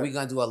do, yeah. and we're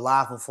gonna do a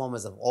live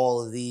performance of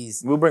all of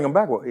these. We'll bring them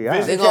back. Well, AI.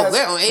 They're gonna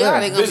on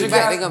AI. They're gonna be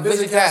back. They're gonna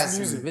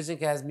Vision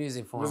cast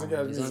music for them. You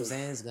know what I'm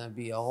saying? It's gonna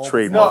be a whole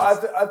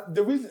trademark. No,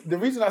 the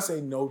reason I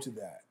say no to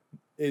that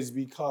is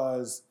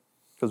because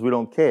we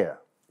don't care.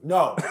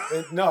 No.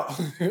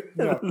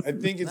 I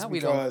think it's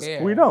because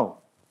we don't.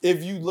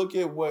 If you look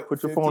at what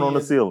put your phone on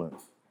the ceiling.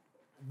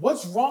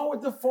 What's wrong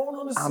with the phone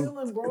on the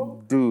ceiling,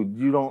 bro? Dude,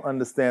 you don't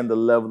understand the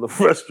level of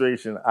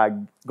frustration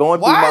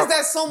Why is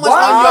that so much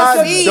on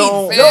your feed,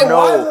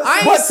 fam?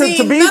 I ain't seen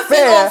to be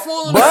fair,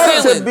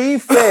 to be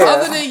fair,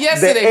 other than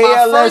yesterday, the my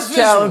ALS first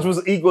challenge visual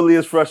was equally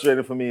as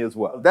frustrating for me as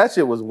well. That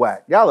shit was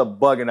whack. Y'all are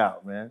bugging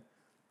out, man.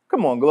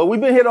 Come on, Glow.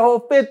 We've been here the whole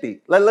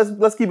 50.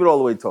 Let's keep it all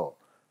the way tall.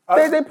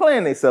 They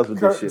playing themselves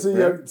with this shit.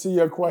 To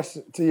your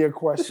question.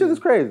 This shit is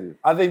crazy.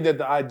 I think that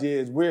the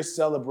idea is we're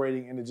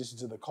celebrating, in addition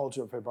to the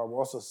culture of hip hop, we're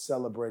also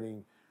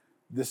celebrating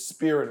the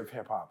spirit of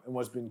hip hop and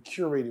what's been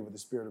curated with the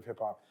spirit of hip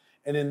hop.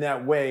 And in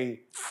that way,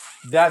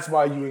 that's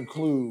why you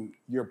include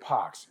your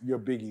Pacs, your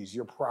Biggies,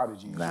 your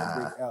Prodigies, your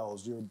Big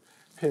L's, your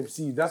Pimp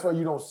C's. That's why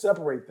you don't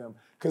separate them,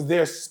 because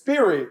their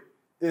spirit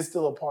is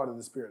still a part of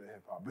the spirit of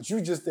hip hop. But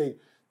you just think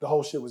the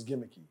whole shit was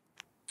gimmicky.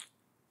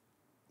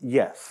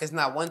 Yes. It's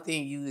not one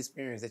thing you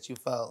experienced that you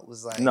felt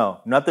was like...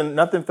 No,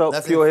 nothing felt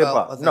pure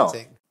hip-hop. No.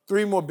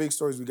 3 more big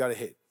stories we got to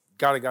hit.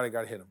 Gotta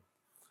hit them.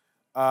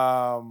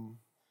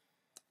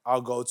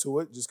 I'll go to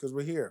it just because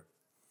we're here.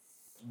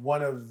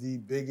 One of the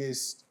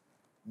biggest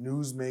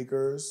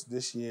newsmakers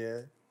this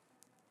year,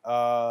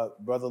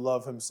 Brother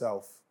Love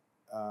himself.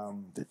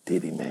 The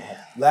Diddy man.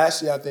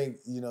 Last year, I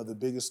think, the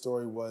biggest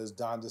story was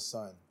Donda's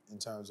son in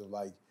terms of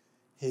like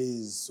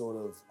his sort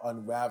of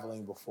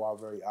unraveling before our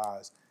very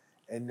eyes.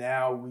 And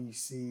now we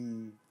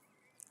see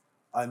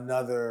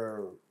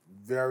another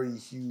very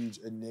huge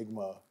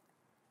enigma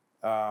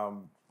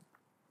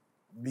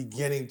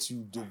beginning to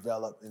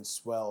develop and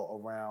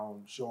swell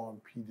around Sean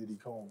P. Diddy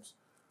Combs.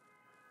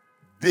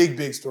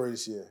 Big story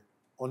this year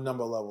on a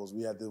number of levels.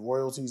 We had the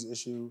royalties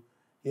issue.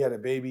 He had a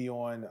baby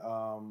on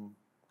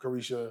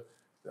Carisha.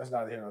 That's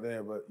not here nor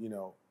there, but,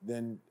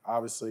 then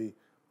obviously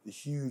the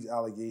huge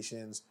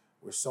allegations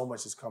where so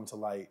much has come to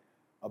light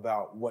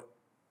about what,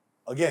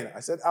 again, I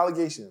said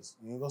allegations.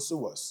 You ain't gonna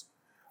sue us.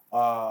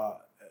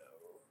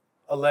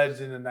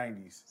 Alleged in the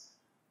 90s.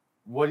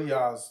 What are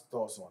y'all's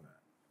thoughts on that?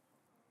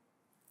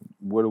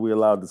 What are we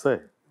allowed to say?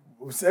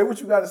 Say what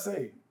you got to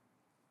say.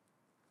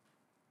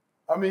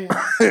 I mean,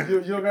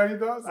 you don't got any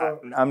thoughts?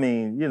 I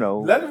mean,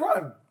 let it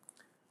run.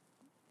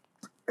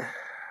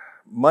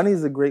 Money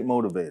is a great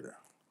motivator.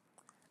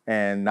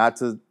 And not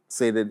to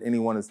say that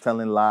anyone is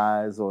telling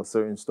lies or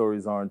certain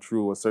stories aren't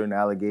true or certain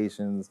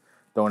allegations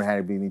don't have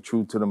to be any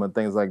truth to them and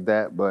things like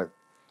that. But,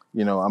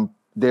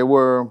 there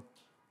were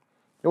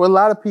a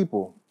lot of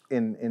people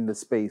in the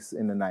space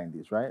in the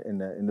 90s, right?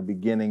 In the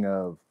beginning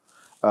of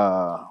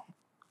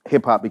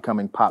hip hop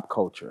becoming pop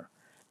culture.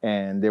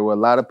 And there were a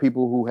lot of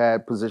people who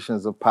had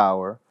positions of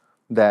power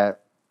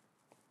that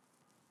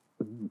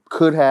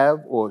could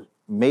have or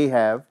may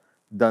have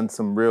done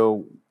some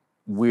real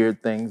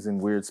weird things in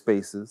weird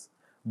spaces,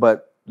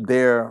 but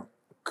their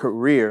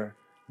career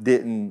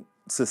didn't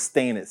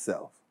sustain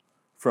itself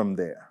from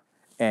there.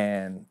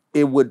 And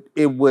it would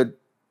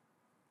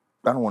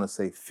I don't want to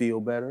say feel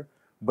better,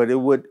 but it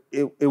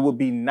would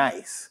be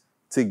nice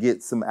to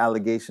get some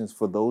allegations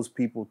for those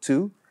people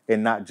too,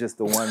 and not just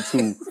the ones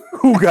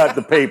who got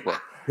the paper.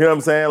 You know what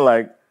I'm saying?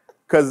 Like,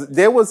 because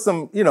there was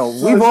some,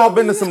 we've all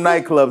been to some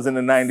nightclubs in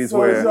the 90s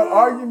where it's an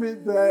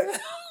argument that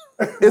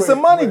it's a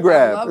money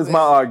grab. Is my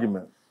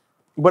argument.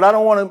 But I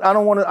don't want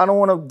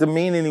to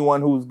demean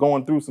anyone who's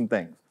going through some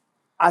things.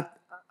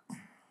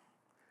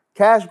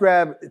 Cash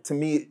grab to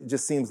me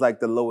just seems like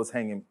the lowest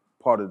hanging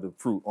part of the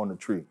fruit on the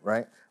tree,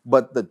 right?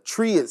 But the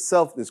tree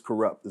itself is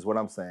corrupt, is what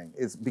I'm saying.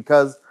 It's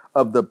because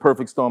of the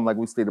perfect storm, like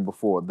we stated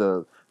before,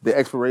 the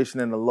expiration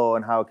in the law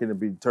and how can it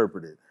be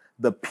interpreted.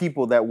 The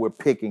people that we're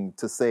picking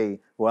to say,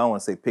 well, I don't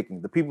want to say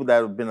picking, the people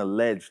that have been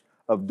alleged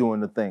of doing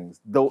the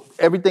things. Though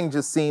everything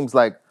just seems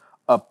like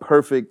a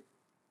perfect,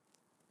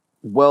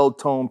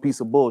 well-toned piece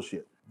of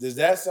bullshit. Does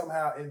that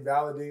somehow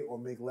invalidate or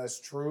make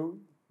less true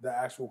the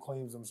actual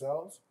claims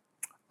themselves?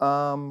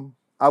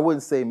 I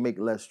wouldn't say make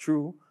less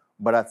true,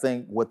 but I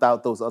think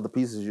without those other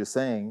pieces you're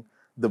saying,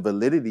 the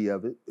validity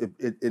of it,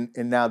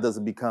 it now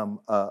doesn't become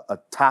a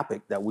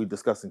topic that we're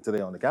discussing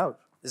today on the couch.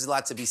 There's a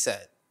lot to be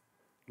said,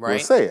 We'll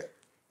right? say it.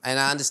 And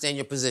I understand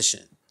your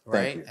position,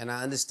 right? you. And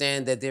I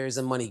understand that there is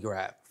a money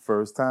grab,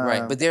 First time.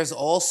 right? But there's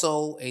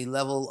also a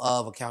level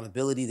of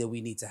accountability that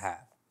we need to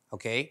have,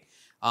 okay?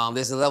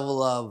 There's a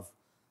level of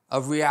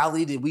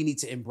reality that we need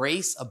to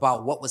embrace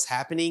about what was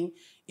happening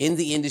in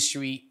the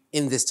industry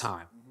in this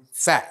time.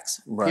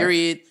 Facts, Right.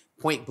 period,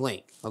 point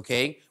blank,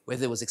 okay?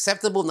 Whether it was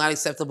acceptable, not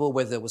acceptable,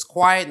 whether it was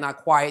quiet, not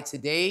quiet,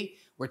 today,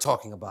 we're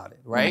talking about it,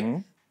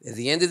 right? At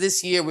the end of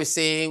this year, we're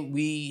saying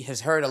we have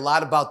heard a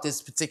lot about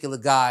this particular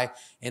guy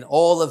and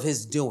all of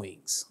his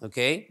doings,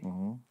 okay?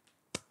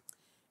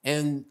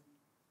 And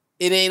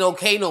it ain't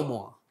okay no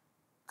more.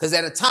 Because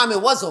at a time,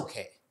 it was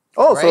okay.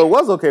 Oh, right? so it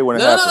was okay when it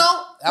No, happened.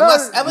 no. I'm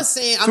not ever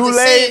saying, I'm Too just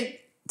late. saying.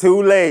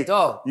 Too late.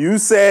 Dog. You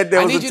said there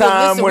I was need a you to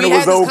time listen. when We it was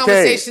had this okay.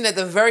 conversation at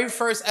the very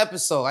first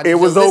episode. I need It you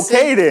to was listen.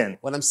 okay then.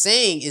 What I'm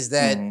saying is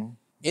that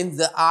in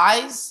the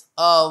eyes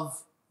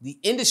of the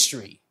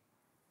industry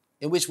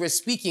in which we're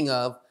speaking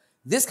of,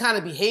 this kind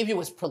of behavior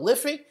was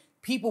prolific.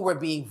 People were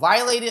being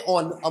violated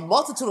on a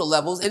multitude of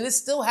levels, and it's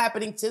still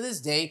happening to this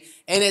day.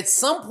 And at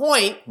some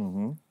point,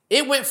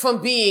 it went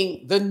from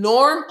being the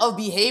norm of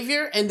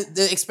behavior and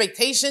the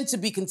expectation to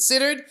be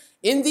considered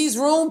in these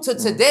rooms to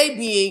today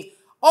being,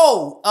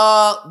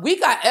 we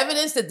got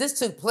evidence that this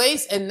took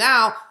place, and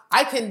now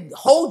I can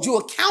hold you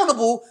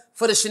accountable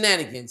for the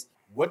shenanigans.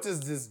 What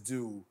does this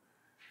do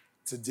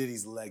to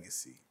Diddy's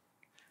legacy?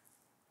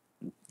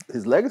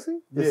 His legacy?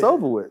 It's Yeah.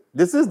 over with.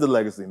 This is the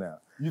legacy now.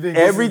 You think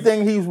this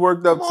Everything he's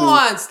worked up Come to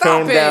on,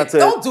 stop came it. down to,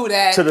 Don't do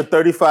that. to the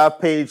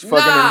 35-page fucking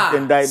Nah,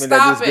 indictment that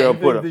stop this girl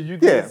it. put You up.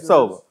 think Yeah, this it's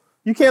over. is-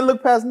 You can't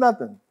look past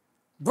nothing.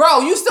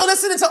 Bro, you still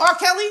listening to R.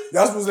 Kelly?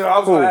 That's what I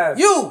was going to ask.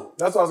 You.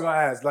 That's what I was going to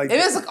ask. Like,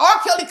 If it's an R.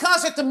 Kelly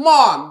concert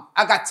tomorrow,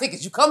 I got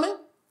tickets. You coming?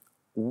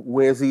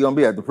 Where's he gonna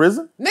be at the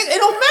prison? Nigga, it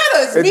don't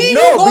matter. It's me and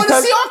No, you going to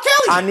because see R.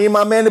 Kelly. I need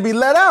my man to be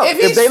let out. If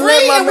he's they free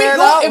let my and we man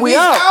go- out, if we he's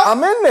out. out,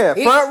 I'm in there,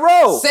 He- front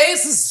row. Say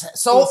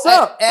so What's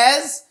up?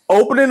 as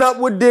Opening up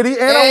with Diddy,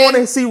 and I And- want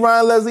to see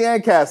Ryan Leslie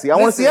and Cassie. I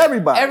want to see Listen,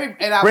 everybody.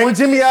 and I Bring want-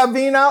 Jimmy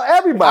Iovine out, our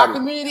everybody.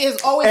 community has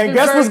always And been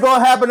guess very... what's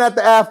gonna happen at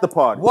the after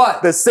party?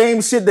 What? The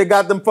same shit that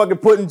got them fucking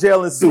put in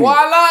jail and sued.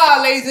 Voila,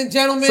 ladies and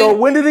gentlemen. So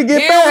when did it get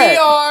Here bad? we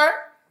are,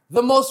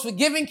 the most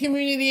forgiving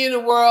community in the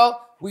world.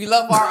 We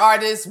love our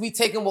artists. We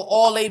take them with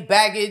all their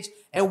baggage,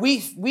 and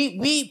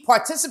we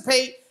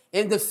participate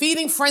in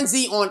defeating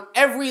frenzy on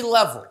every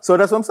level. So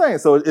that's what I'm saying.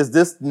 So is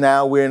this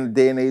now we're in a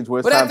day and age where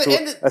it's But at time the to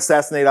end of-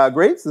 assassinate our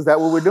greats? Is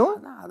that what we're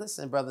doing? Nah,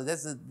 listen, brother.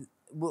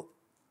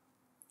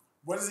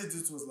 what does it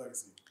do to his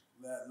legacy?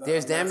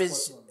 There's damage.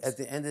 At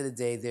the end of the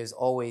day, there's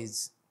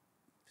always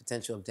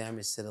potential of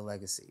damage to the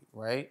legacy,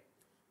 right?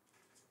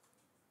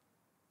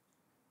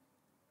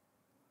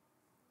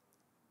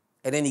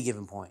 At any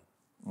given point.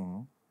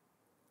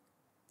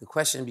 The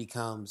question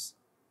becomes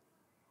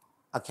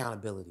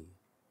accountability.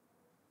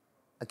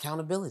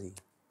 Accountability.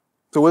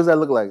 So what does that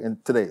look like in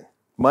today?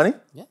 Money?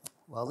 Yeah.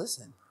 Well,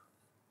 listen.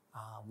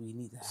 We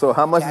need to have So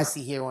how much-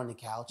 Cassie here on the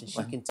couch, and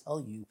she can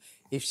tell you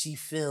if she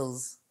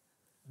feels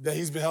That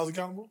he's been held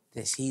accountable?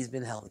 that she's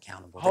been held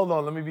accountable. Hold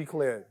on, let me be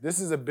clear. This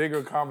is a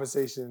bigger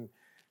conversation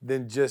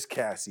than just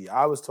Cassie.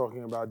 I was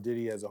talking about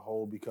Diddy as a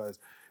whole because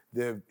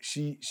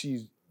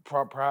she's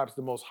perhaps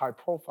the most high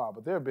profile,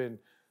 but there have been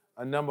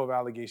a number of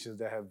allegations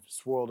that have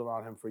swirled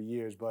around him for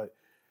years. But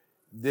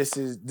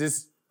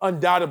this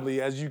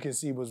undoubtedly, as you can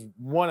see, was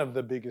one of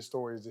the biggest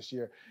stories this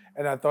year.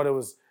 And I thought it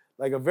was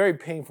like a very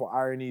painful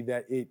irony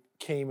that it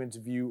came into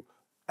view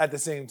at the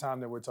same time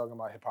that we're talking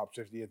about hip hop's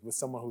 50th with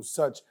someone who's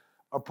such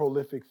a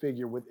prolific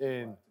figure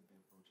within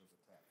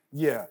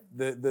the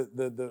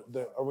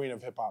arena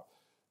of hip hop.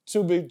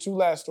 Two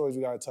last stories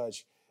we gotta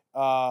touch.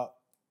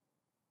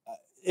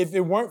 If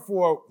it weren't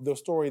for the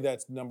story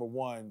that's number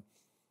one,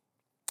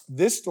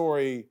 this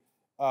story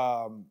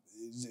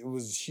it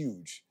was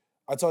huge.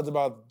 I talked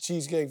about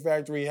Cheesecake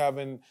Factory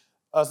having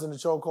us in the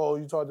chokehold.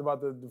 You talked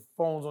about the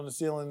phones on the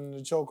ceiling in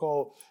the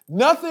chokehold.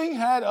 Nothing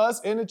had us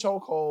in the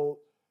chokehold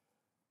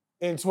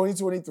in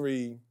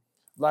 2023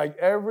 like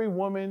every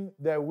woman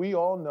that we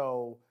all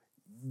know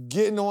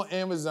getting on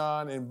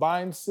Amazon and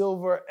buying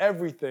silver,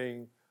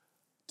 everything,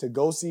 to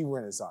go see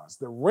Renaissance.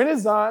 The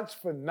Renaissance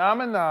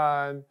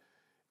phenomenon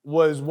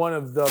was one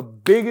of the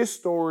biggest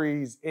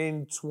stories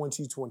in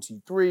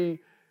 2023.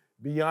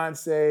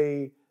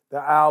 Beyonce, the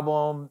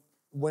album,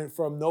 went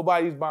from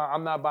nobody's buying,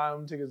 I'm not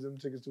buying them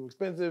tickets too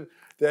expensive,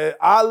 that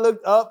I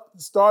looked up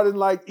starting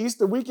like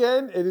Easter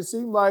weekend, and it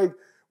seemed like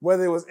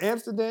whether it was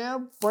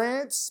Amsterdam,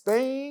 France,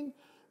 Spain,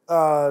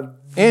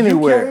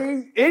 Anywhere.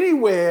 UK,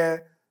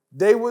 anywhere,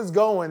 they was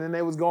going, and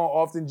they was going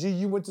often. G,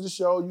 you went to the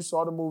show, you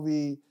saw the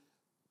movie,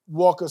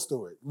 walk us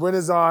through it.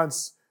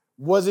 Renaissance,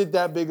 was it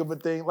that big of a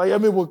thing? Like, I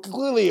mean, well,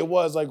 clearly it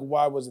was. Like,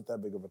 why was it that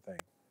big of a thing?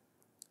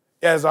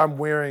 As I'm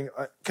wearing,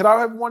 could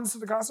I have won to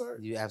the concert?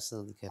 You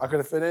absolutely could. I could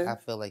have fit in. I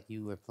feel like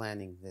you were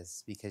planning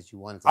this because you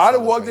wanted to. I'd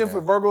have walked in celebrate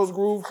for her. Virgo's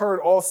Groove, heard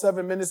all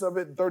 7 minutes of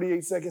it in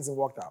 38 seconds, and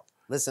walked out.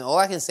 Listen, all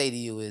I can say to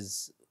you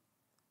is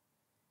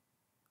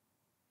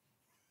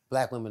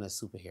Black women are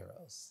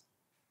superheroes.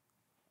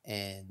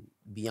 And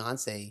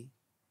Beyonce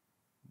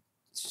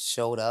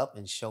showed up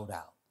and showed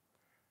out.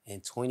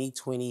 And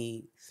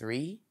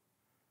 2023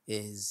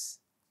 is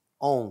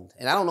owned.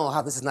 And I don't know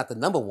how this is not the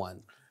number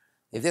one.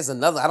 If there's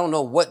another, I don't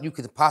know what you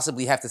could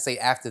possibly have to say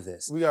after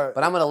this.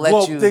 But I'm going to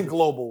let you think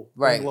global.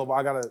 Right. Think global.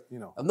 I gotta,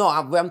 No,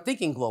 I'm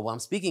thinking global. I'm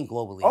speaking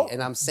globally,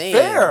 and I'm saying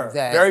fair.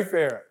 that Very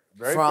fair.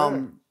 Very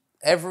from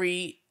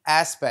every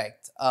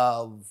aspect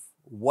of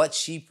what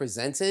she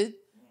presented,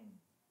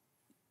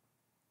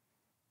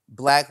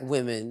 Black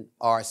women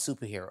are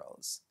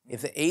superheroes.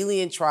 If the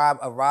alien tribe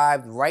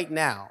arrived right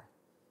now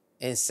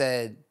and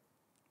said,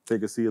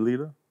 Take us to your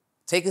leader?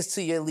 take us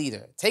to your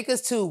leader. Take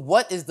us to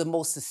what is the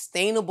most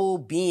sustainable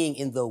being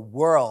in the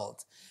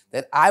world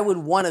that I would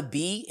want to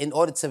be in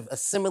order to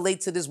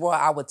assimilate to this world.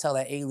 I would tell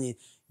that alien,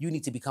 you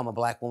need to become a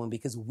Black woman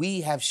because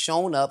we have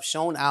shown up,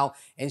 shown out,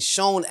 and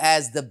shown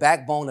as the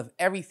backbone of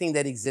everything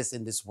that exists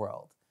in this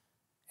world.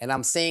 And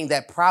I'm saying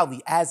that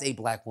proudly as a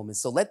Black woman.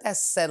 So let that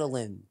settle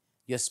in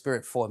your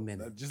spirit for a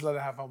minute. Just let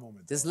it have her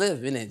moment. Just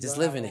live in it. Just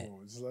live in it.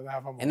 Just let it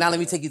have her moment. And now let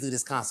me take you through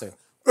this concert.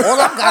 All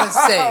I gotta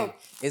say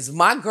is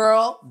my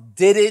girl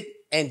did it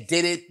and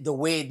did it the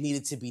way it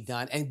needed to be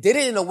done and did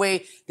it in a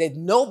way that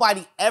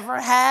nobody ever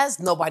has,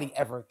 nobody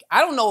ever. I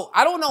don't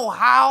know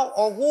how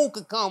or who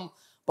could come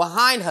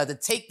behind her to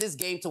take this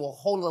game to a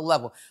whole nother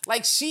level.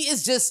 Like she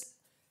is just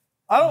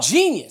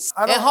genius.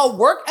 And her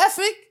work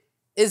ethic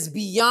is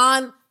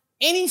beyond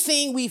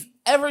anything we've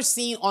ever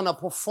seen on a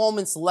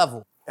performance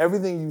level.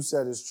 Everything you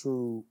said is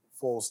true,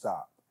 full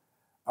stop.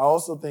 I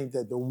also think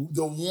that the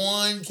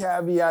one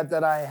caveat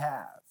that I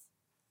have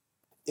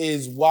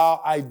is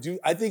while I think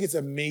it's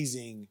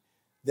amazing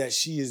that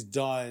she has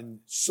done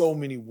so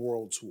many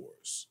world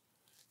tours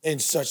in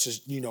such a,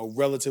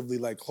 relatively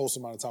like close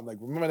amount of time. Like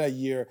remember that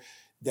year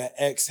that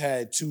X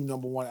had 2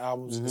 number-1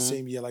 albums in the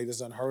same year, like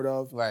that's unheard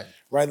of? Right.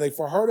 Right? Like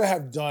for her to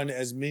have done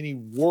as many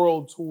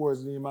world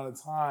tours in the amount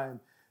of time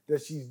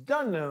that she's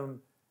done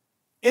them,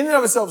 in and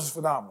of itself is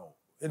phenomenal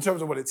in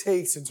terms of what it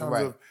takes, in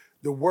terms of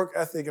the work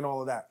ethic and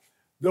all of that.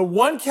 The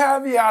one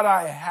caveat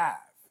I have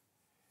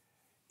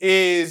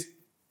is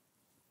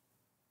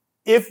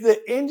if the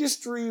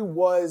industry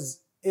was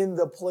in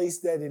the place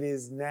that it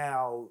is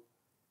now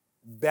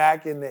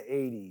back in the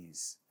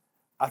 80s,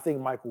 I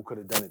think Michael could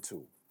have done it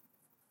too.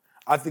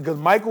 I think because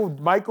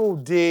Michael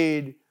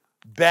did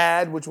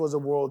Bad, which was a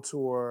world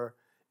tour,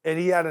 and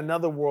he had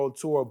another world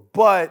tour,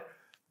 but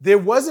there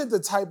wasn't the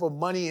type of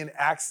money and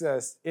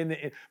access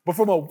but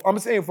from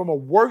a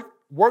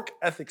work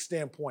ethic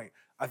standpoint,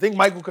 I think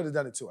Michael could have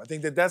done it too. I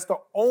think that's the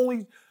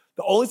only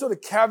sort of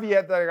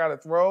caveat that I gotta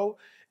throw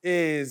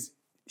is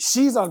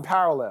she's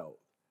unparalleled,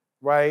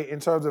 right?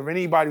 In terms of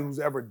anybody who's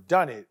ever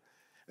done it.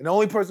 And the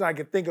only person I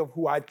can think of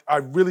who I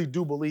really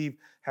do believe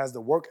has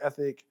the work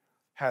ethic,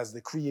 has the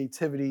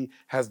creativity,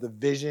 has the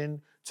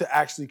vision to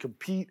actually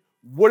compete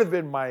would have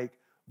been Mike,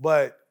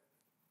 but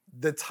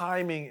the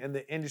timing and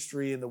the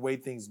industry and the way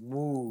things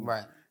move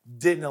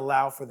didn't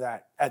allow for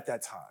that at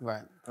that time.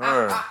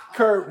 Right.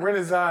 Kurt,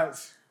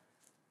 Renaissance.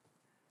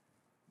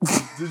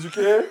 Did you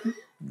care?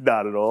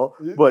 Not at all.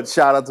 But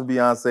shout out to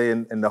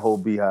Beyonce and the whole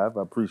Beehive.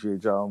 I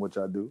appreciate y'all and what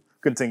y'all do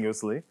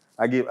continuously.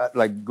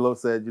 Like Glo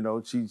said,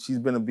 she's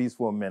been a beast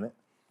for a minute.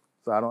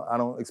 So I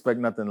don't expect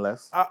nothing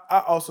less.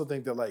 I also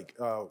think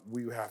that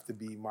we have to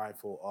be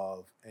mindful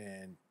of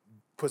and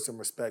put some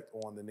respect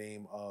on the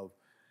name of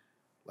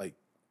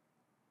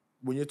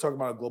when you're talking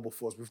about a global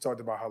force, we've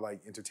talked about how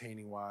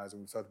entertaining wise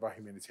and we've talked about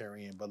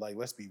humanitarian, but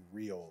let's be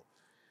real.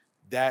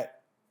 That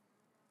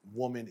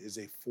woman is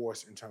a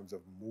force in terms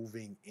of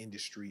moving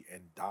industry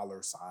and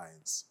dollar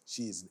signs.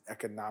 She is an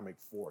economic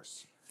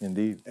force.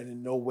 Indeed. And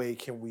in no way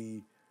can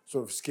we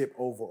sort of skip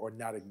over or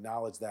not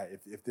acknowledge that.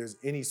 If there's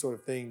any sort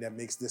of thing that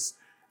makes this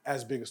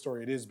as big a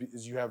story it is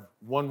you have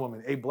one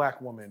woman, a Black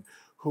woman,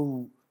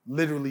 who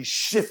literally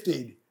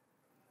shifted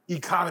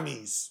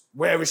economies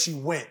wherever she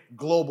went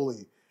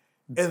globally.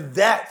 And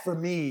that, for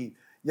me,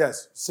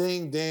 yes,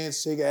 sing,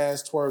 dance, shake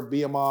ass, twerk,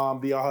 be a mom,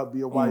 be a hub, be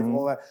a wife,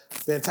 all that,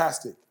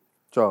 fantastic.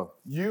 Charles,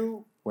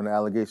 when the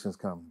allegations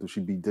come, does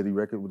she beat Diddy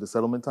record with the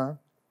settlement time?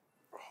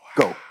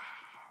 Go.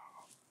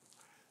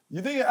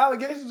 You think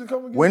allegations are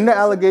coming? When the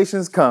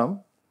allegations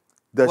come,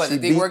 does she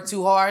they work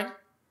too hard?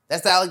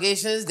 That's the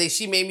allegations?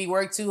 She made me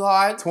work too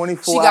hard?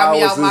 24 She got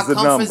me hours out my is the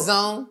comfort number.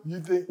 zone? You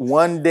think?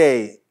 One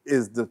day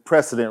is the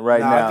precedent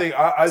right now. I think,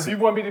 if you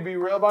want me to be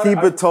real about keep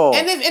it tall.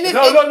 And if,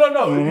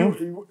 No.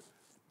 Mm-hmm.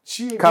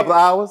 She ain't couple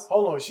hours?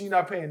 Hold on. She's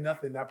not paying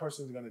nothing. That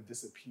person's going to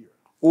disappear.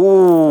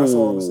 Ooh. That's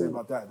all I'm going to say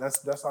about that.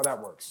 That's how that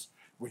works.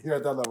 When you're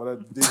at that level,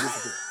 that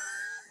disappear.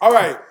 All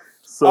right.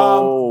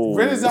 So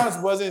Renaissance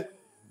wasn't...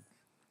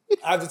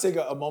 I have to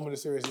take a moment of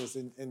seriousness.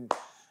 And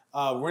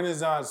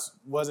Renaissance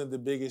wasn't the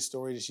biggest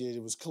story this year.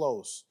 It was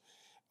close.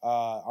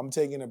 I'm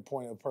taking a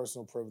point of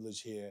personal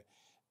privilege here.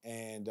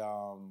 And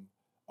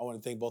I want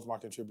to thank both my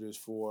contributors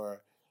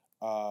for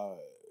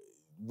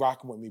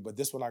rocking with me. But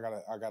this one I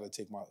gotta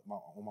take on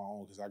my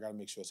own because I gotta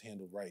make sure it's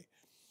handled right.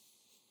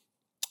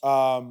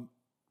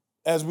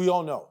 As we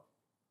all know,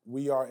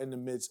 we are in the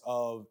midst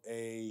of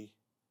a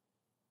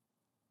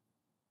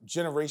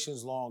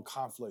generations-long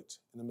conflict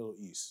in the Middle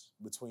East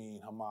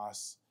between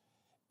Hamas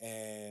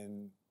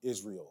and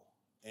Israel.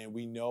 And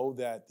we know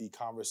that the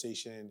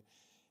conversation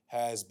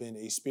has been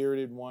a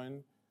spirited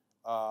one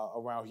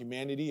around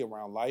humanity,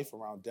 around life,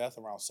 around death,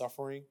 around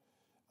suffering,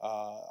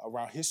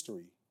 around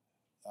history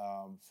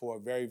for a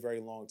very, very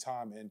long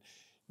time. And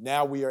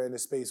now we are in a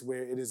space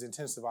where it is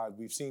intensified.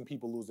 We've seen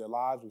people lose their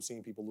lives. We've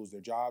seen people lose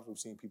their jobs. We've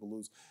seen people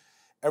lose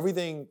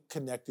everything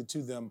connected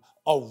to them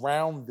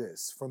around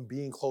this from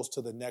being close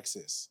to the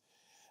nexus.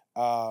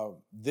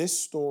 This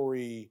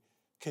story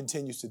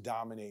continues to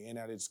dominate, and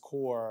at its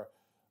core,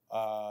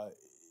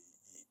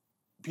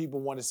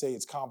 people want to say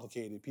it's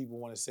complicated. People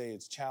want to say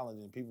it's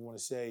challenging. People want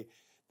to say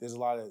there's a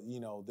lot of,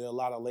 there are a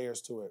lot of layers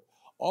to it.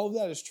 All of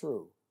that is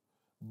true.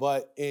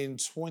 But in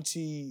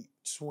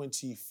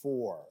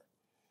 2024,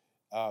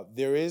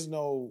 there is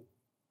no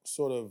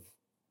sort of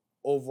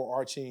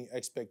overarching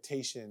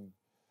expectation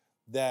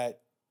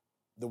that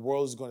the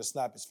world is going to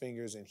snap its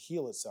fingers and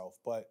heal itself.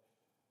 But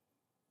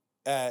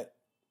at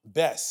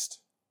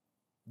best,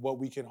 what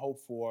we can hope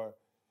for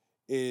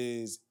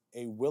is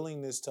a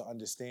willingness to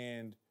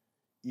understand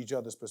each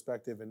other's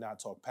perspective and not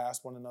talk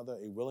past one another,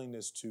 a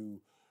willingness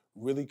to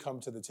really come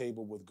to the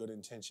table with good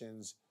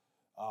intentions,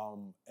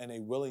 and a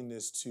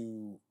willingness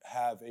to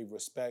have a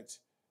respect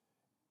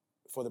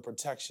for the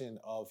protection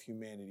of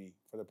humanity,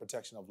 for the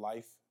protection of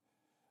life,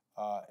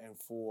 and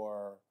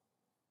for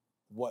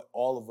what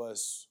all of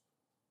us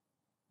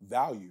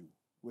value,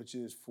 which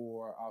is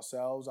for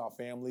ourselves, our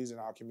families, and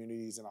our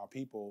communities and our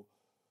people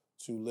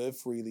to live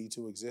freely,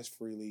 to exist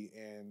freely,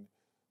 and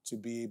to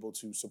be able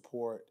to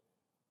support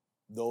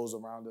those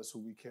around us who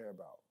we care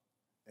about.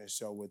 And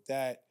so with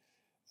that,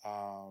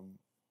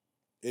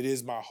 it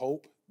is my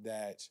hope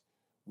that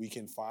we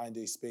can find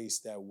a space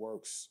that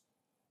works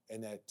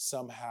and that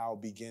somehow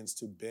begins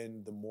to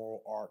bend the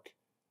moral arc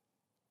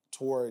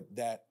toward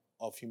that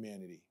of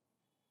humanity.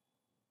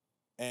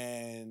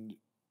 And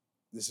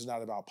this is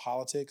not about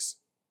politics.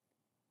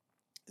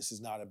 This is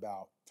not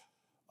about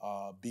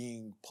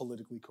being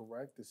politically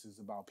correct. This is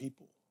about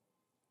people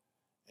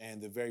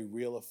and the very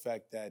real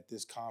effect that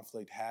this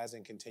conflict has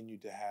and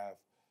continued to have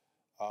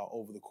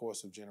over the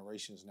course of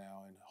generations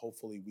now. And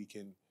hopefully we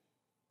can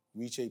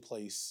reach a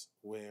place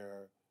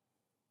where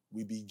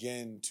we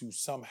begin to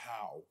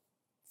somehow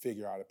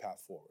figure out a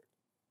path forward.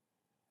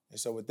 And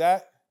so with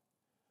that,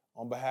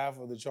 on behalf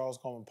of the Charles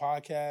Coleman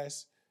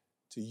Podcast,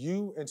 to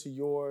you and to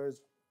yours,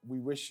 we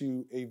wish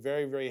you a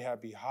very, very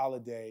happy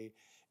holiday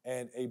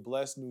and a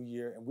blessed new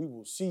year. And we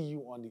will see you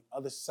on the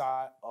other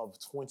side of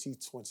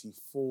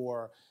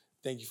 2024.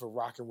 Thank you for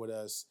rocking with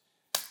us.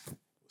 We'll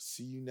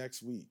see you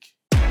next week.